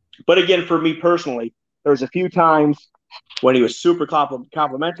again, for me personally, there was a few times when he was super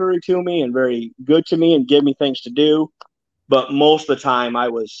complimentary to me and very good to me and gave me things to do. But most of the time I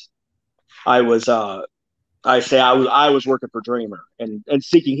was working for Dreamer and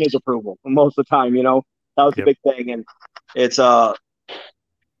seeking his approval most of the time, that was the big thing. And it's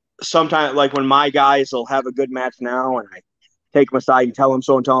sometimes like when my guys will have a good match now and I take them aside and tell them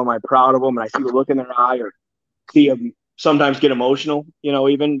so and tell them I'm proud of them, and I see the look in their eye or see them sometimes get emotional,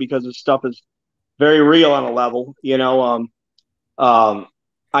 even because this stuff is very real on a level, I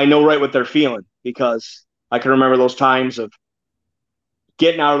know right what they're feeling, because I can remember those times of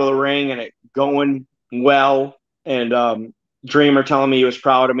getting out of the ring and it going well, and Dreamer telling me he was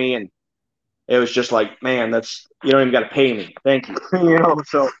proud of me, and it was just like, man, you don't even got to pay me, thank you.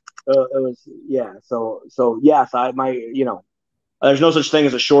 So it was, yeah. So yes, there's no such thing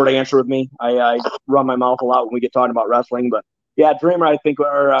as a short answer with me. I run my mouth a lot when we get talking about wrestling, but yeah, Dreamer, I think,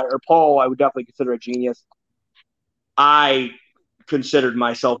 or Paul, I would definitely consider a genius. I considered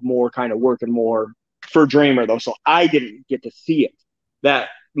myself more kind of working more for Dreamer, though, so I didn't get to see it that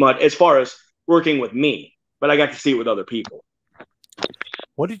much as far as working with me, but I got to see it with other people.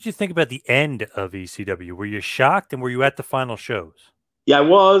 What did you think about the end of ECW? Were you shocked, and were you at the final shows? Yeah, I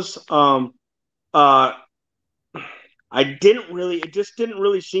was. It just didn't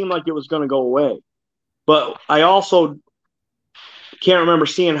really seem like it was going to go away. but I also can't remember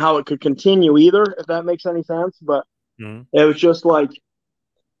seeing how it could continue either, if that makes any sense. But it was just like,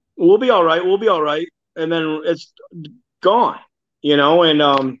 we'll be all right. We'll be all right. And then it's gone, you know,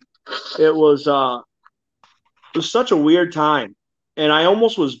 and it was such a weird time. And I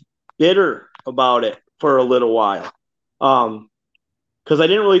almost was bitter about it for a little while. Because I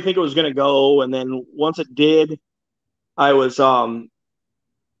didn't really think it was going to go. And then once it did, I was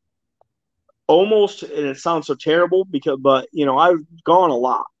almost, and it sounds so terrible but you know, I've gone a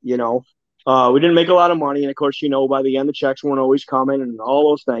lot, you know. We didn't make a lot of money, and of course, you know, by the end the checks weren't always coming and all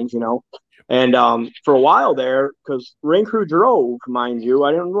those things, you know. And for a while there, because Ring Crew drove, mind you,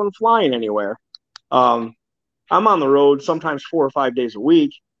 I didn't run flying anywhere. I'm on the road sometimes 4 or 5 days a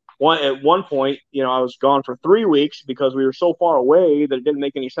week. At one point, you know, I was gone for 3 weeks because we were so far away that it didn't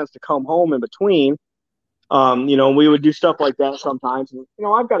make any sense to come home in between. You know, we would do stuff like that sometimes. And, you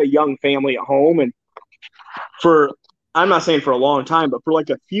know, I've got a young family at home, and I'm not saying for a long time, but for like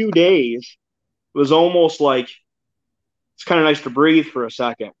a few days, it was almost like it's kind of nice to breathe for a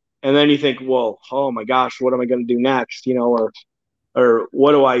second. And then you think, well, oh my gosh, what am I going to do next? You know, or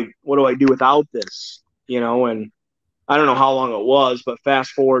what do I do without this? You know, and I don't know how long it was, but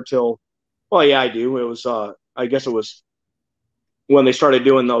fast forward till, well, yeah, I do. It was, I guess it was when they started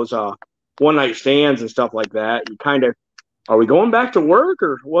doing those one night stands and stuff like that. You kind of, are we going back to work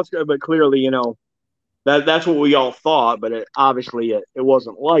or what's good? But clearly, you know, that's what we all thought, but obviously it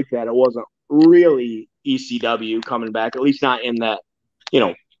wasn't like that. It wasn't really ECW coming back, at least not in that, you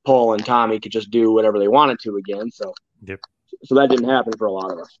know, Paul and Tommy could just do whatever they wanted to again. So, yep. So that didn't happen for a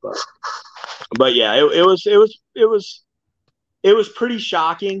lot of us, but yeah, it was pretty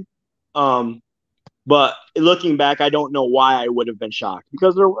shocking. But looking back, I don't know why I would have been shocked,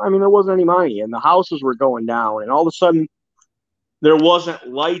 because there wasn't any money and the houses were going down, and all of a sudden there wasn't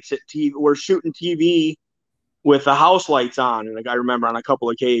lights at TV. We're shooting TV with the house lights on, and like I remember on a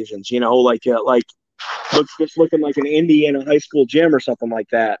couple occasions, you know, like just looking like an indie in a high school gym or something like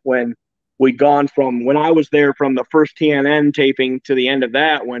that. When we'd gone from, when I was there, from the first TNN taping to the end of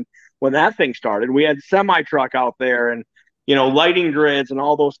that, when that thing started, we had semi truck out there and, you know, lighting grids and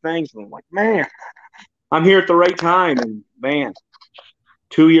all those things. And I'm like, man, I'm here at the right time. And man,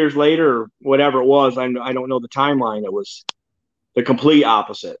 2 years later, or whatever it was, I don't know the timeline. It was the complete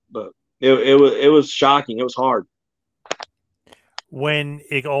opposite, but it was shocking. It was hard. When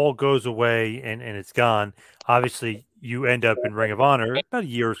it all goes away and it's gone, obviously you end up in Ring of Honor about a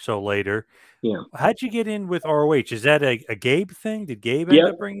year or so later. Yeah. How'd you get in with ROH? Is that a Gabe thing? Did Gabe end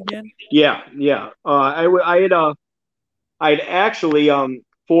up bringing you in? Yeah. I'd actually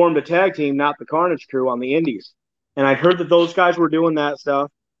formed a tag team, not the Carnage Crew, on the Indies, and I'd heard that those guys were doing that stuff.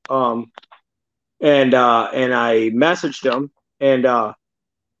 And I messaged them and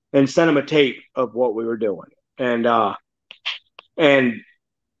sent them a tape of what we were doing, and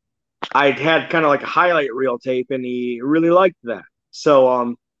I had kind of like a highlight reel tape, and he really liked that.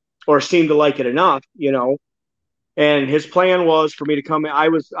 So, or seemed to like it enough, you know. And his plan was for me to come in.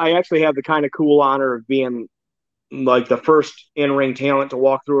 I actually had the kind of cool honor of being like the first in-ring talent to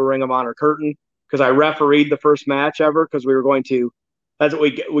walk through a Ring of Honor curtain, because I refereed the first match ever, because we were going to. That's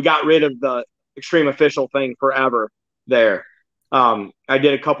what we got rid of the Extreme Official thing forever there. I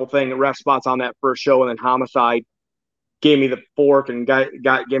did a couple ref spots on that first show, and then Homicide gave me the fork and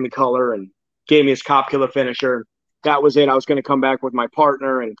gave me color and gave me his Cop Killer finisher. That was it. I was going to come back with my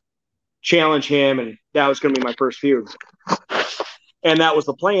partner and challenge him, and that was going to be my first feud. And that was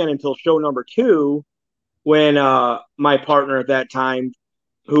the plan until show number 2, when my partner at that time,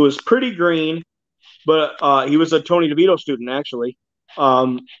 who was pretty green, but he was a Tony DeVito student, actually,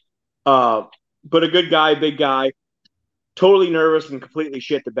 but a good guy, big guy, totally nervous and completely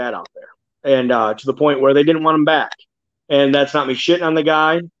shit the bed out there, and to the point where they didn't want him back. And that's not me shitting on the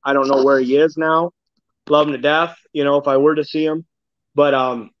guy. I don't know where he is now. Love him to death, you know, if I were to see him.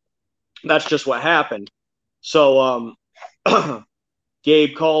 But that's just what happened. So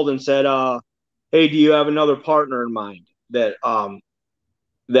Gabe called and said, hey, do you have another partner in mind that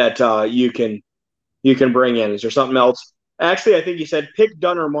you can bring in? Is there something else? Actually, I think he said pick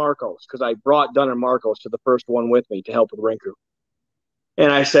Dunner Marcos, because I brought Dunner Marcos to the first one with me to help with Ring Crew.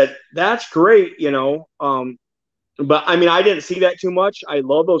 And I said, that's great, you know. But I mean, I didn't see that too much. I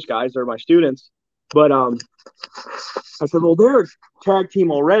love those guys; they're my students. But I said, well, they're a tag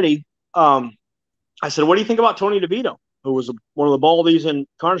team already. I said, what do you think about Tony DeVito, who was one of the baldies in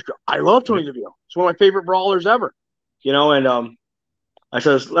Carnage Crew? I love Tony DeVito. He's one of my favorite brawlers ever, you know. And I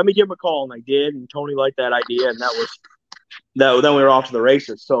said, let me give him a call, and I did. And Tony liked that idea, and that was then we were off to the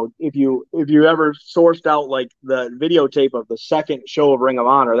races. So if you ever sourced out like the videotape of the second show of Ring of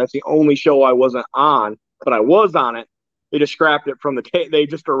Honor, that's the only show I wasn't on, but I was on it. They just scrapped it from they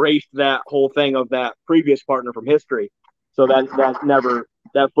just erased that whole thing of that previous partner from history. So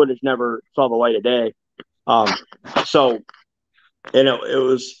that footage never saw the light of day. So it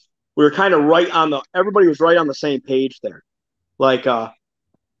was, we were kind of everybody was right on the same page there. Like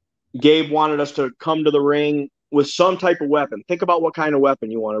Gabe wanted us to come to the ring with some type of weapon. Think about what kind of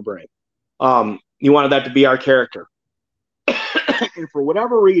weapon you want to bring. You wanted that to be our character. And for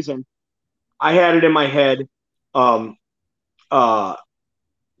whatever reason, I had it in my head.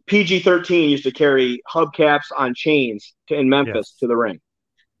 PG-13 used to carry hubcaps on chains in Memphis to the ring.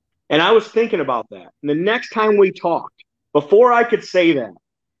 And I was thinking about that. And the next time we talked, before I could say that,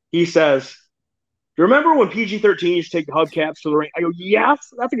 he says, "Do you remember when PG-13 used to take the hubcaps to the ring?" I go,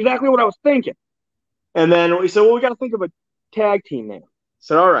 "Yes, that's exactly what I was thinking." And then we said, "Well, we got to think of a tag team name." I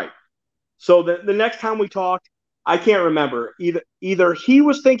said, "All right." So the next time we talked, I can't remember. Either he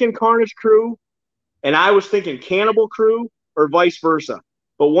was thinking Carnage Crew and I was thinking Cannibal Crew, or vice versa.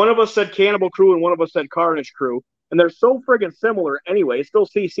 But one of us said Cannibal Crew and one of us said Carnage Crew. And they're so friggin' similar anyway. It's still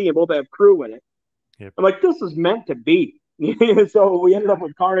CC and both have crew in it. Yep. I'm like, this is meant to be. So we ended up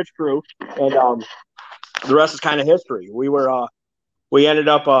with Carnage Crew, and the rest is kind of history. We ended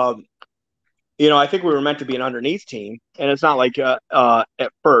up, I think we were meant to be an underneath team, and it's not like at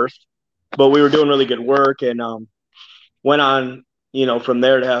first, but we were doing really good work, and went on, from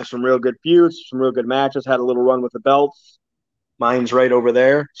there to have some real good feuds, some real good matches. Had a little run with the belts. Mine's right over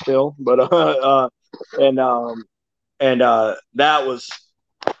there still, but that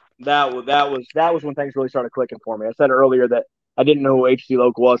was when things really started clicking for me. I said earlier that I didn't know who HC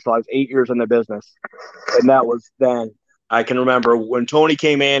Loc was till I was 8 years in the business, and that was then. I can remember when Tony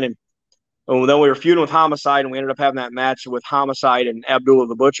came in, and then we were feuding with Homicide, and we ended up having that match with Homicide and Abdullah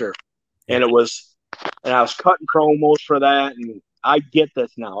the Butcher, and I was cutting promos for that, and I get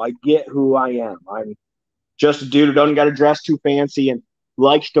this now. I get who I am. I'm just a dude who doesn't got to dress too fancy and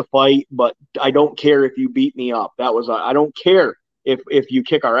likes to fight, but I don't care if you beat me up. I don't care if you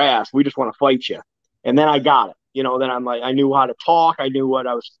kick our ass. We just want to fight you. And then I got it. Then I'm like, I knew how to talk. I knew what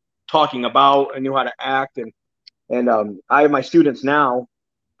I was talking about. I knew how to act. And I have my students now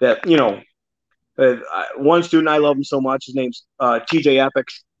that, one student, I love him so much. His name's TJ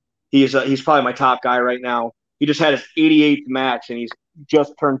Epics. He's probably my top guy right now. He just had his 88th match, and he's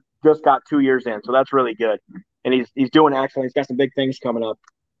just got 2 years in, so that's really good. And he's doing excellent. He's got some big things coming up.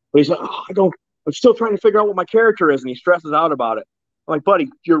 But he's like, I'm still trying to figure out what my character is, and he stresses out about it. I'm like, buddy,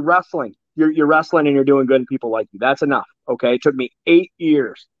 you're wrestling. You're wrestling, and you're doing good, and people like you. That's enough, okay? It took me 8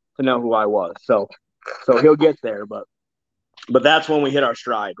 years to know who I was. So he'll get there, but that's when we hit our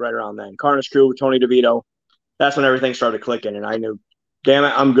stride, right around then. Carnage Crew with Tony DeVito. That's when everything started clicking, and I knew, damn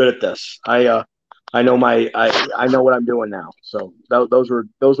it, I'm good at this. I know I know what I'm doing now. So those were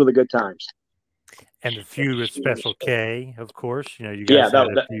the good times. And the feud with Special K, of course. You guys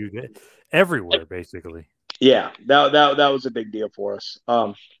had a feud everywhere, basically. Yeah, that was a big deal for us.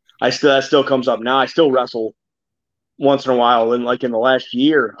 That still comes up now. I still wrestle once in a while, and like in the last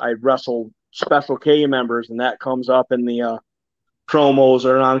year, I wrestled Special K members, and that comes up in the promos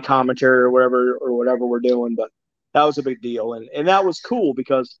or on commentary or whatever we're doing. But that was a big deal, and that was cool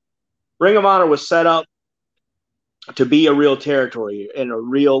because Ring of Honor was set up to be a real territory and a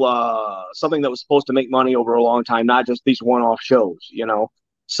real something that was supposed to make money over a long time, not just these one-off shows,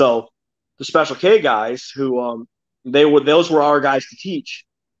 So the Special K guys, who those were our guys to teach.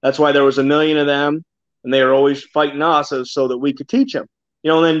 That's why there was a million of them, and they were always fighting us so that we could teach them.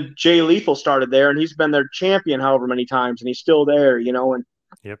 And then Jay Lethal started there, and he's been their champion however many times, and he's still there. And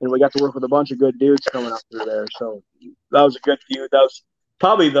we got to work with a bunch of good dudes coming up through there. So that was a good feud. That was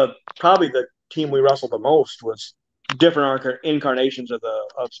probably the team we wrestled the most. Was different incarnations of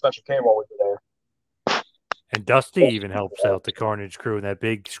Special K while we were there. And Dusty even helps out the Carnage Crew in that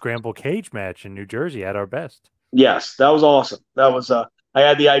big scramble cage match in New Jersey at our best. Yes, that was awesome. That was I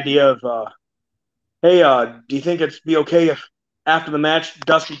had the idea of, hey, do you think it'd be okay if after the match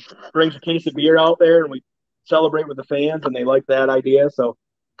Dusty brings a case of beer out there and we celebrate with the fans? And they liked that idea, so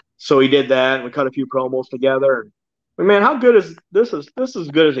he did that, and we cut a few promos together. And man, how good is this? Is as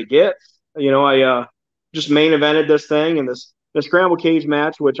good as it gets? I just main evented this thing, and the scramble cage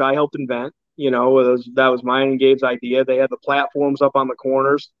match, which I helped invent. That was mine and Gabe's idea. They had the platforms up on the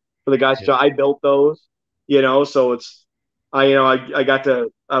corners for the guys. Yeah. So I built those. So it's I got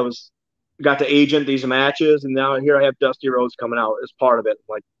to agent these matches, and now here I have Dusty Rhodes coming out as part of it.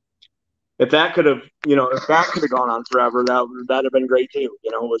 Like, if that could have gone on forever, that'd have been great too.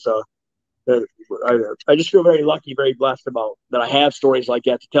 It was I just feel very lucky, very blessed about that I have stories like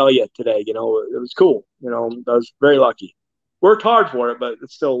that to tell you today. You know, it was cool. You know, I was very lucky. Worked hard for it, but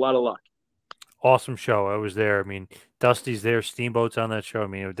it's still a lot of luck. Awesome show. I was there. I mean, Dusty's there. Steamboat's on that show. I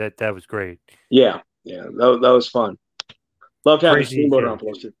mean, that was great. Yeah, that was fun. Loved having Steamboat on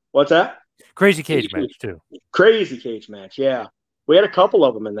posted. What's that? Crazy cage match too. Crazy cage match. Yeah, we had a couple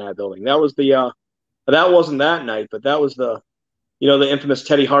of them in that building. That was the that wasn't that night, but that was the the infamous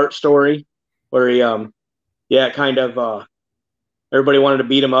Teddy Hart story where he kind of everybody wanted to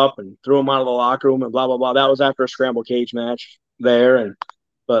beat him up and threw him out of the locker room and blah blah blah. That was after a scramble cage match there,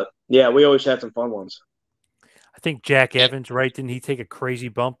 but yeah, we always had some fun ones. I think Jack Evans, right? Didn't he take a crazy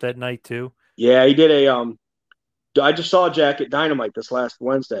bump that night too? Yeah, he did I just saw Jack at Dynamite this last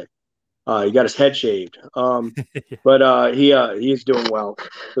Wednesday. He got his head shaved. But he's doing well.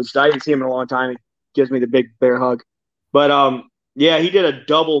 Because I didn't see him in a long time. He gives me the big bear hug. But yeah, he did a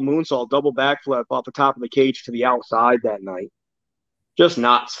double moonsault, double backflip off the top of the cage to the outside that night. Just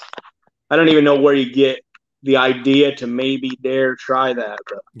nuts. I don't even know where you get the idea to maybe dare try that.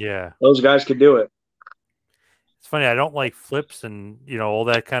 But yeah, those guys could do it. It's funny. I don't like flips and all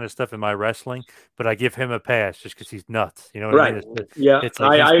that kind of stuff in my wrestling, but I give him a pass just because he's nuts. You know what I mean? It's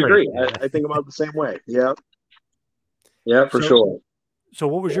like I agree. I think about it the same way. Yeah. Yeah, for sure. So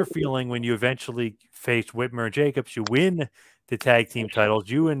what was your feeling when you eventually faced Whitmer and Jacobs? You win the tag team titles.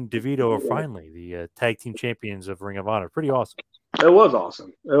 You and DeVito are finally the tag team champions of Ring of Honor. Pretty awesome. It was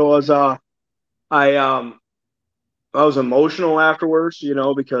awesome. It was I was emotional afterwards,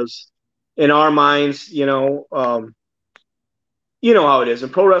 because in our minds, you know how it is.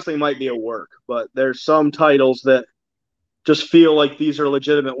 And pro wrestling might be a work, but there's some titles that just feel like these are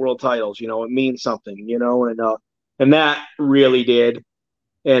legitimate world titles. It means something, and that really did.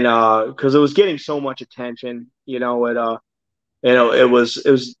 And because it was getting so much attention, it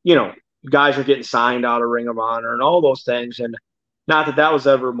was guys are getting signed out of Ring of Honor and all those things. And not that was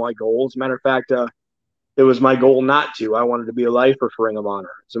ever my goal. As a matter of fact, it was my goal not to. I wanted to be a lifer for Ring of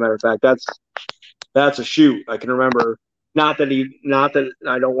Honor. As a matter of fact, that's a shoot. I can remember not that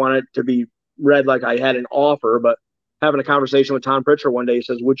I don't want it to be read like I had an offer, but having a conversation with Tom Pritchard one day, he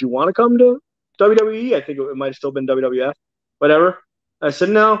says, "Would you want to come to WWE?" I think it might have still been WWF, whatever. I said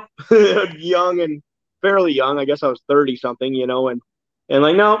no. Young and fairly young. I guess I was 30 something, and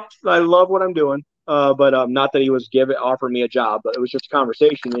like, no, I love what I'm doing. But not that he was offering me a job, but it was just a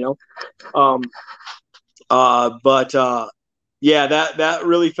conversation, yeah, that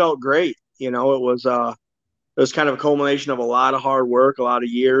really felt great. It was kind of a culmination of a lot of hard work, a lot of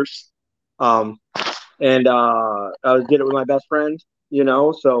years. And I did it with my best friend,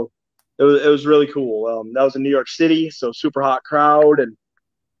 so it was really cool. That was in New York City, so super hot crowd, and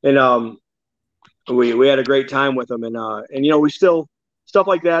we had a great time with them, and we still stuff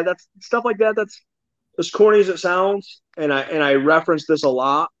like that. That's as corny as it sounds, and I reference this a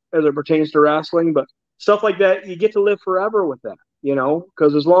lot as it pertains to wrestling, but stuff like that, you get to live forever with that,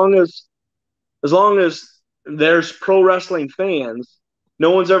 because as long as there's pro wrestling fans,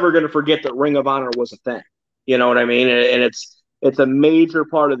 no one's ever going to forget that Ring of Honor was a thing. You know what I mean? And it's a major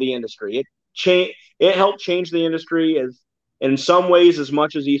part of the industry. It helped change the industry as in some ways as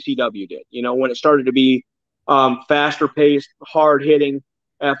much as ECW did. When it started to be faster paced, hard hitting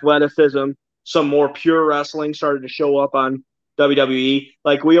athleticism, some more pure wrestling started to show up on WWE.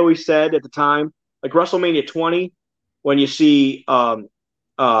 Like we always said at the time, like WrestleMania 20, when you see Eddie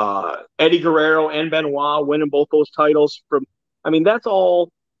Guerrero and Benoit winning both those titles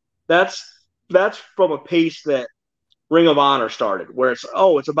that's from a pace that Ring of Honor started, where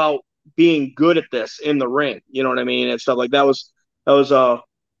it's about being good at this in the ring. You know what I mean? And stuff like that was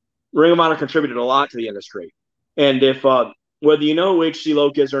Ring of Honor contributed a lot to the industry. And if whether you know who H.C.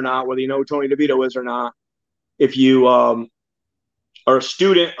 Loke is or not, whether you know who Tony DeVito is or not, if you are a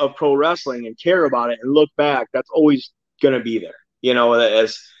student of pro wrestling and care about it and look back, that's always going to be there,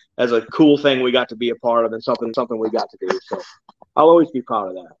 as a cool thing we got to be a part of and something we got to do. So I'll always be proud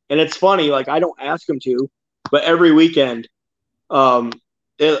of that. And it's funny, like I don't ask them to, but every weekend,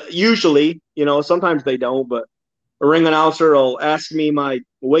 usually, sometimes they don't, but a ring announcer will ask me my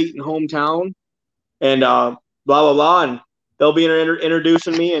weight and hometown and blah, blah, blah. And they'll be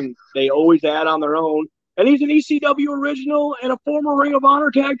introducing me, and they always add on their own. And he's an ECW original and a former Ring of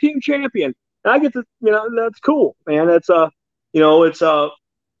Honor tag team champion. And I get to, that's cool, man. It's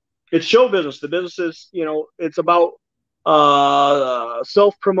it's show business. The business is, it's about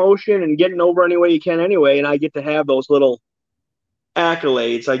self-promotion and getting over any way you can anyway. And I get to have those little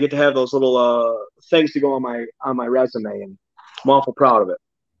accolades. I get to have those little things to go on my resume, and I'm awful proud of it.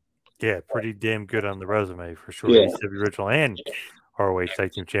 Yeah, pretty damn good on the resume for sure. Yeah. ECW original and ROH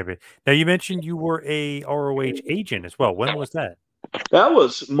Tag Team Champion. Now, you mentioned you were a ROH agent as well. When was that? That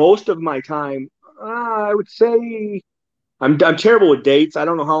was most of my time. I would say I'm terrible with dates. I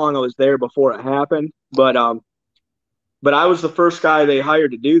don't know how long I was there before it happened, but I was the first guy they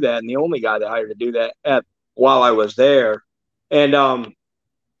hired to do that, and the only guy they hired to do that while I was there. And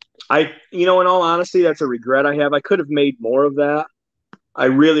in all honesty, that's a regret I have. I could have made more of that. I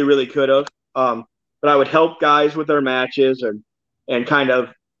really, really could have. But I would help guys with their matches and kind of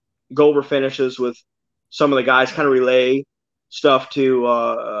go over finishes with some of the guys, kind of relay stuff to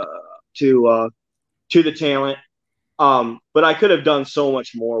the talent. But I could have done so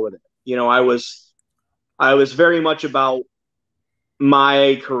much more with it. I was very much about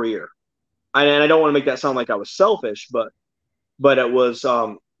my career. And I don't want to make that sound like I was selfish, but it was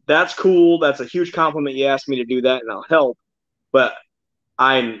that's cool. That's a huge compliment. You asked me to do that, and I'll help. But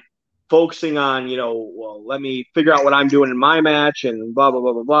I'm focusing on, well, let me figure out what I'm doing in my match and blah, blah,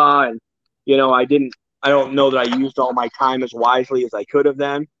 blah, blah, blah. And, I don't know that I used all my time as wisely as I could have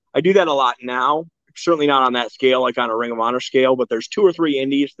then. I do that a lot now, certainly not on that scale, like on a Ring of Honor scale, but there's 2 or 3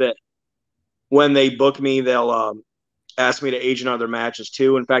 indies that when they book me, they'll ask me to agent other matches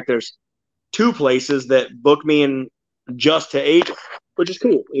too. In fact, there's 2 places that book me in just to agent, which is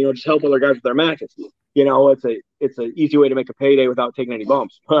cool. Just help other guys with their matches. It's an easy way to make a payday without taking any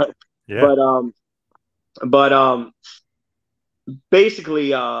bumps. But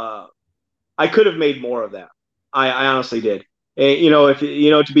basically, I could have made more of that. I honestly did. And, if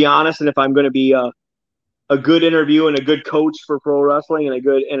to be honest, and if I'm going to be a good interview and a good coach for pro wrestling and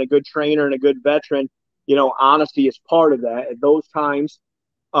a good trainer and a good veteran, honesty is part of that. At those times,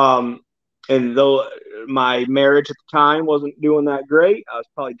 and though my marriage at the time wasn't doing that great, I was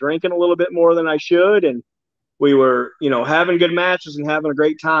probably drinking a little bit more than I should. And we were, having good matches and having a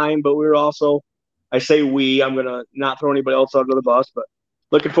great time. But we were also, I'm going to not throw anybody else under the bus, but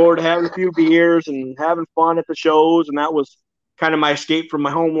looking forward to having a few beers and having fun at the shows. And that was kind of my escape from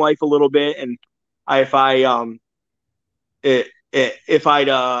my home life a little bit. And I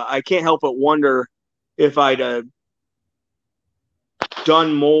can't help but wonder if I'd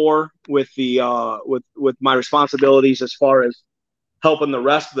done more with the with my responsibilities as far as helping the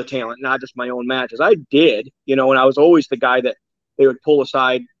rest of the talent, not just my own matches. I did, and I was always the guy that they would pull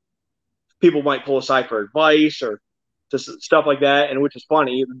aside. People might pull aside for advice or just stuff like that, and which is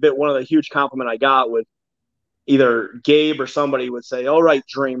funny. One of the huge compliment I got was either Gabe or somebody would say, "All right,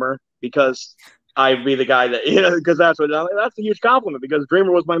 Dreamer," because I'd be the guy that, because that's a huge compliment because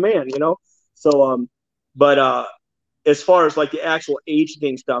Dreamer was my man, So, but as far as like the actual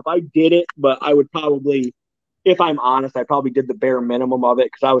agenting stuff, I did it, but I would probably, if I'm honest, I probably did the bare minimum of it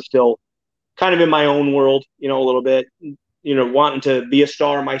because I was still kind of in my own world, a little bit, wanting to be a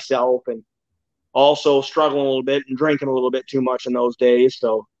star myself and also struggling a little bit and drinking a little bit too much in those days.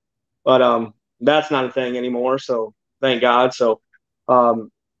 So, but that's not a thing anymore. So thank God. So,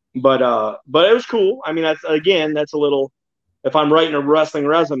 but it was cool. I mean, that's a little, if I'm writing a wrestling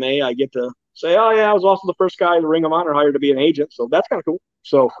resume, I get to say, oh yeah, I was also the first guy in the Ring of Honor hired to be an agent. So that's kind of cool.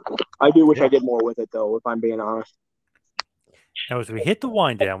 So I do wish I did more with it though, if I'm being honest. Now, as we hit the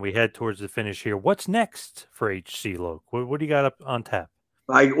wind down, we head towards the finish here. What's next for HC Loc? What do you got up on tap?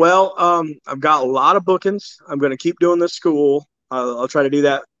 I've got a lot of bookings. I'm going to keep doing this school. I'll try to do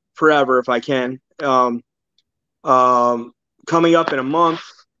that forever if I can. Coming up in a month,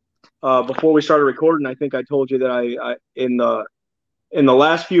 before we started recording, I think I told you that I in the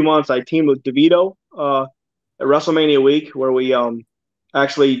last few months, I teamed with DeVito at WrestleMania week, where we had a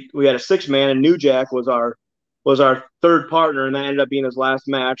 6-man, and New Jack was our 3rd partner, and that ended up being his last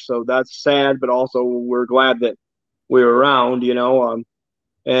match. So that's sad, but also we're glad that we were around,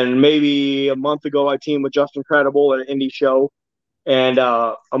 and maybe a month ago, I teamed with Justin Credible at an indie show, and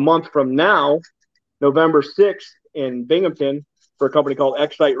a month from now, November 6th in Binghamton, for a company called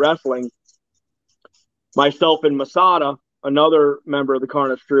Excite Wrestling, myself and Masada, another member of the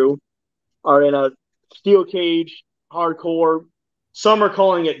Carnage Crew, are in a steel cage hardcore. Some are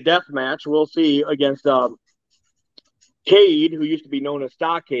calling it death match. We'll see, against Cade, who used to be known as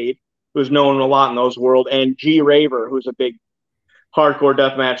Stockade, who's known a lot in those world, and G Raver, who's a big hardcore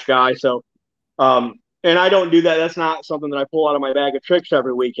death match guy. So, and I don't do that. That's not something that I pull out of my bag of tricks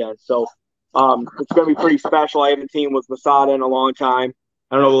every weekend. So it's going to be pretty special. I haven't teamed with Masada in a long time.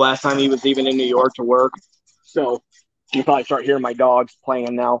 I don't know the last time he was even in New York to work. So you probably start hearing my dogs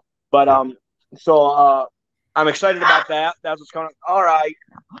playing now. But I'm excited about that. That's what's going on. All right.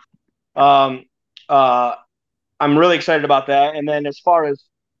 I'm really excited about that. And then as far as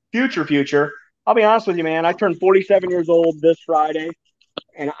future, I'll be honest with you, man. I turned 47 years old this Friday,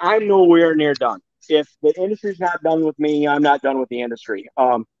 and I'm nowhere near done. if the industry's not done with me, I'm not done with the industry.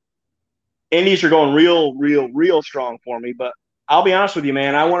 Indies are going real strong for me, but I'll be honest with you,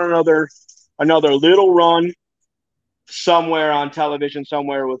 man. I want another little run somewhere on television,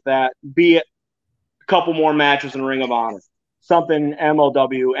 somewhere with that. Be it a couple more matches in Ring of Honor, something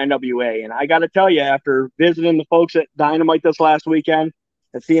MLW, NWA. And I got to tell you, after visiting the folks at Dynamite this last weekend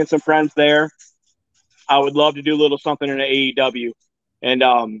and seeing some friends there, I would love to do a little something in AEW. And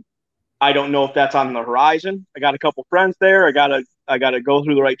I don't know if that's on the horizon. I got a couple friends there. I gotta go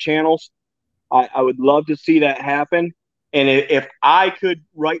through the right channels. I would love to see that happen. And if I could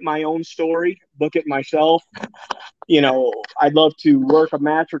write my own story, book it myself, I'd love to work a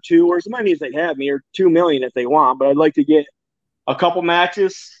match or two, or as many as they have me, or 2 million if they want. But I'd like to get a couple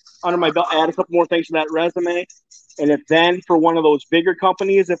matches under my belt, add a couple more things to that resume. And if then for one of those bigger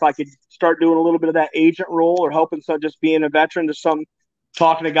companies, if I could start doing a little bit of that agent role or helping, so just being a veteran to some,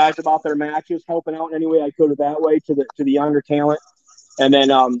 talking to guys about their matches, helping out in any way I could that way to the younger talent. And then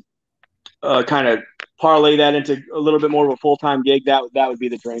kind of parlay that into a little bit more of a full-time gig, that would be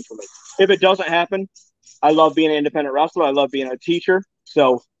the dream for me. If it doesn't happen, I love being an independent wrestler. I love being a teacher.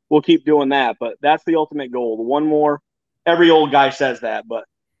 So we'll keep doing that. But that's the ultimate goal. The one more, every old guy says that, but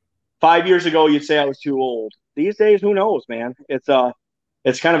 5 years ago, you'd say I was too old. These days, who knows, man? It's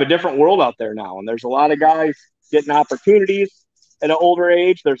kind of a different world out there now. And there's a lot of guys getting opportunities at an older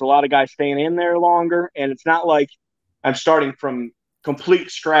age. There's a lot of guys staying in there longer. And it's not like I'm starting from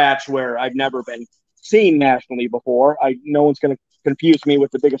complete scratch where I've never been seen nationally before. No one's going to confuse me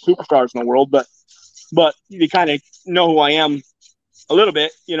with the biggest superstars in the world, but you kind of know who I am a little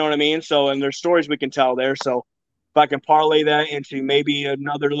bit, you know what I mean? So, and there's stories we can tell there. So if I can parlay that into maybe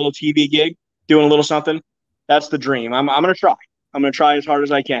another little TV gig, doing a little something, that's the dream. I'm going to try. I'm going to try as hard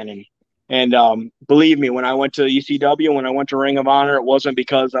as I can. And believe me, when I went to ECW, when I went to Ring of Honor, it wasn't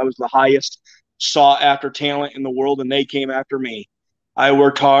because I was the highest sought after talent in the world and they came after me. I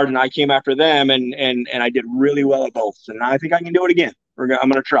worked hard and I came after them, and I did really well at both. And I think I can do it again. I'm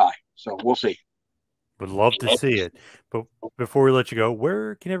going to try. So we'll see. Would love to see it. But before we let you go,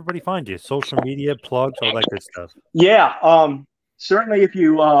 where can everybody find you? Social media, plugs, all that good stuff. Yeah. Certainly if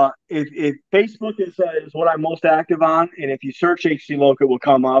you if Facebook is what I'm most active on, and if you search HC Loc, it will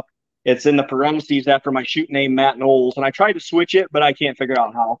come up. It's in the parentheses after my shoot name, Matt Knowles. And I tried to switch it, but I can't figure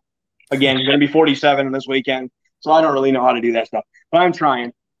out how. Again, I'm going to be 47 this weekend, so I don't really know how to do that stuff. But I'm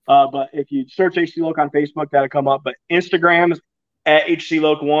trying. But if you search HC Loc on Facebook, that'll come up. But Instagram is at HC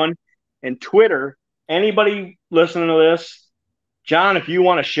Loc1, and Twitter, anybody listening to this, John, if you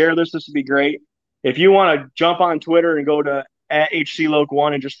want to share this would be great. If you want to jump on Twitter and go to at HC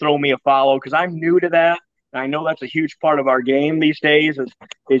Loc1 and just throw me a follow, because I'm new to that. And I know that's a huge part of our game these days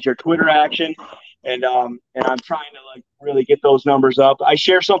is your Twitter action. And I'm trying to really get those numbers up. I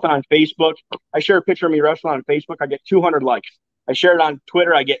share something on Facebook. I share a picture of me wrestling on Facebook. I get 200 likes. I share it on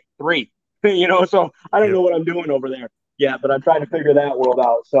Twitter. I get 3. So I don't know what I'm doing over there. Yeah, but I'm trying to figure that world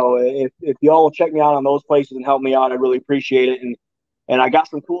out. So if y'all will check me out on those places and help me out, I really appreciate it. And I got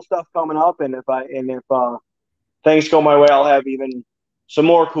some cool stuff coming up. And if things go my way, I'll have even some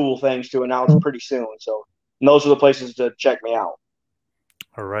more cool things to announce pretty soon. So those are the places to check me out.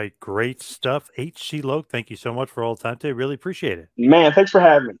 All right. Great stuff. HC Loc, thank you so much for all the time today. Really appreciate it. Man, thanks for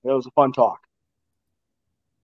having me. It was a fun talk.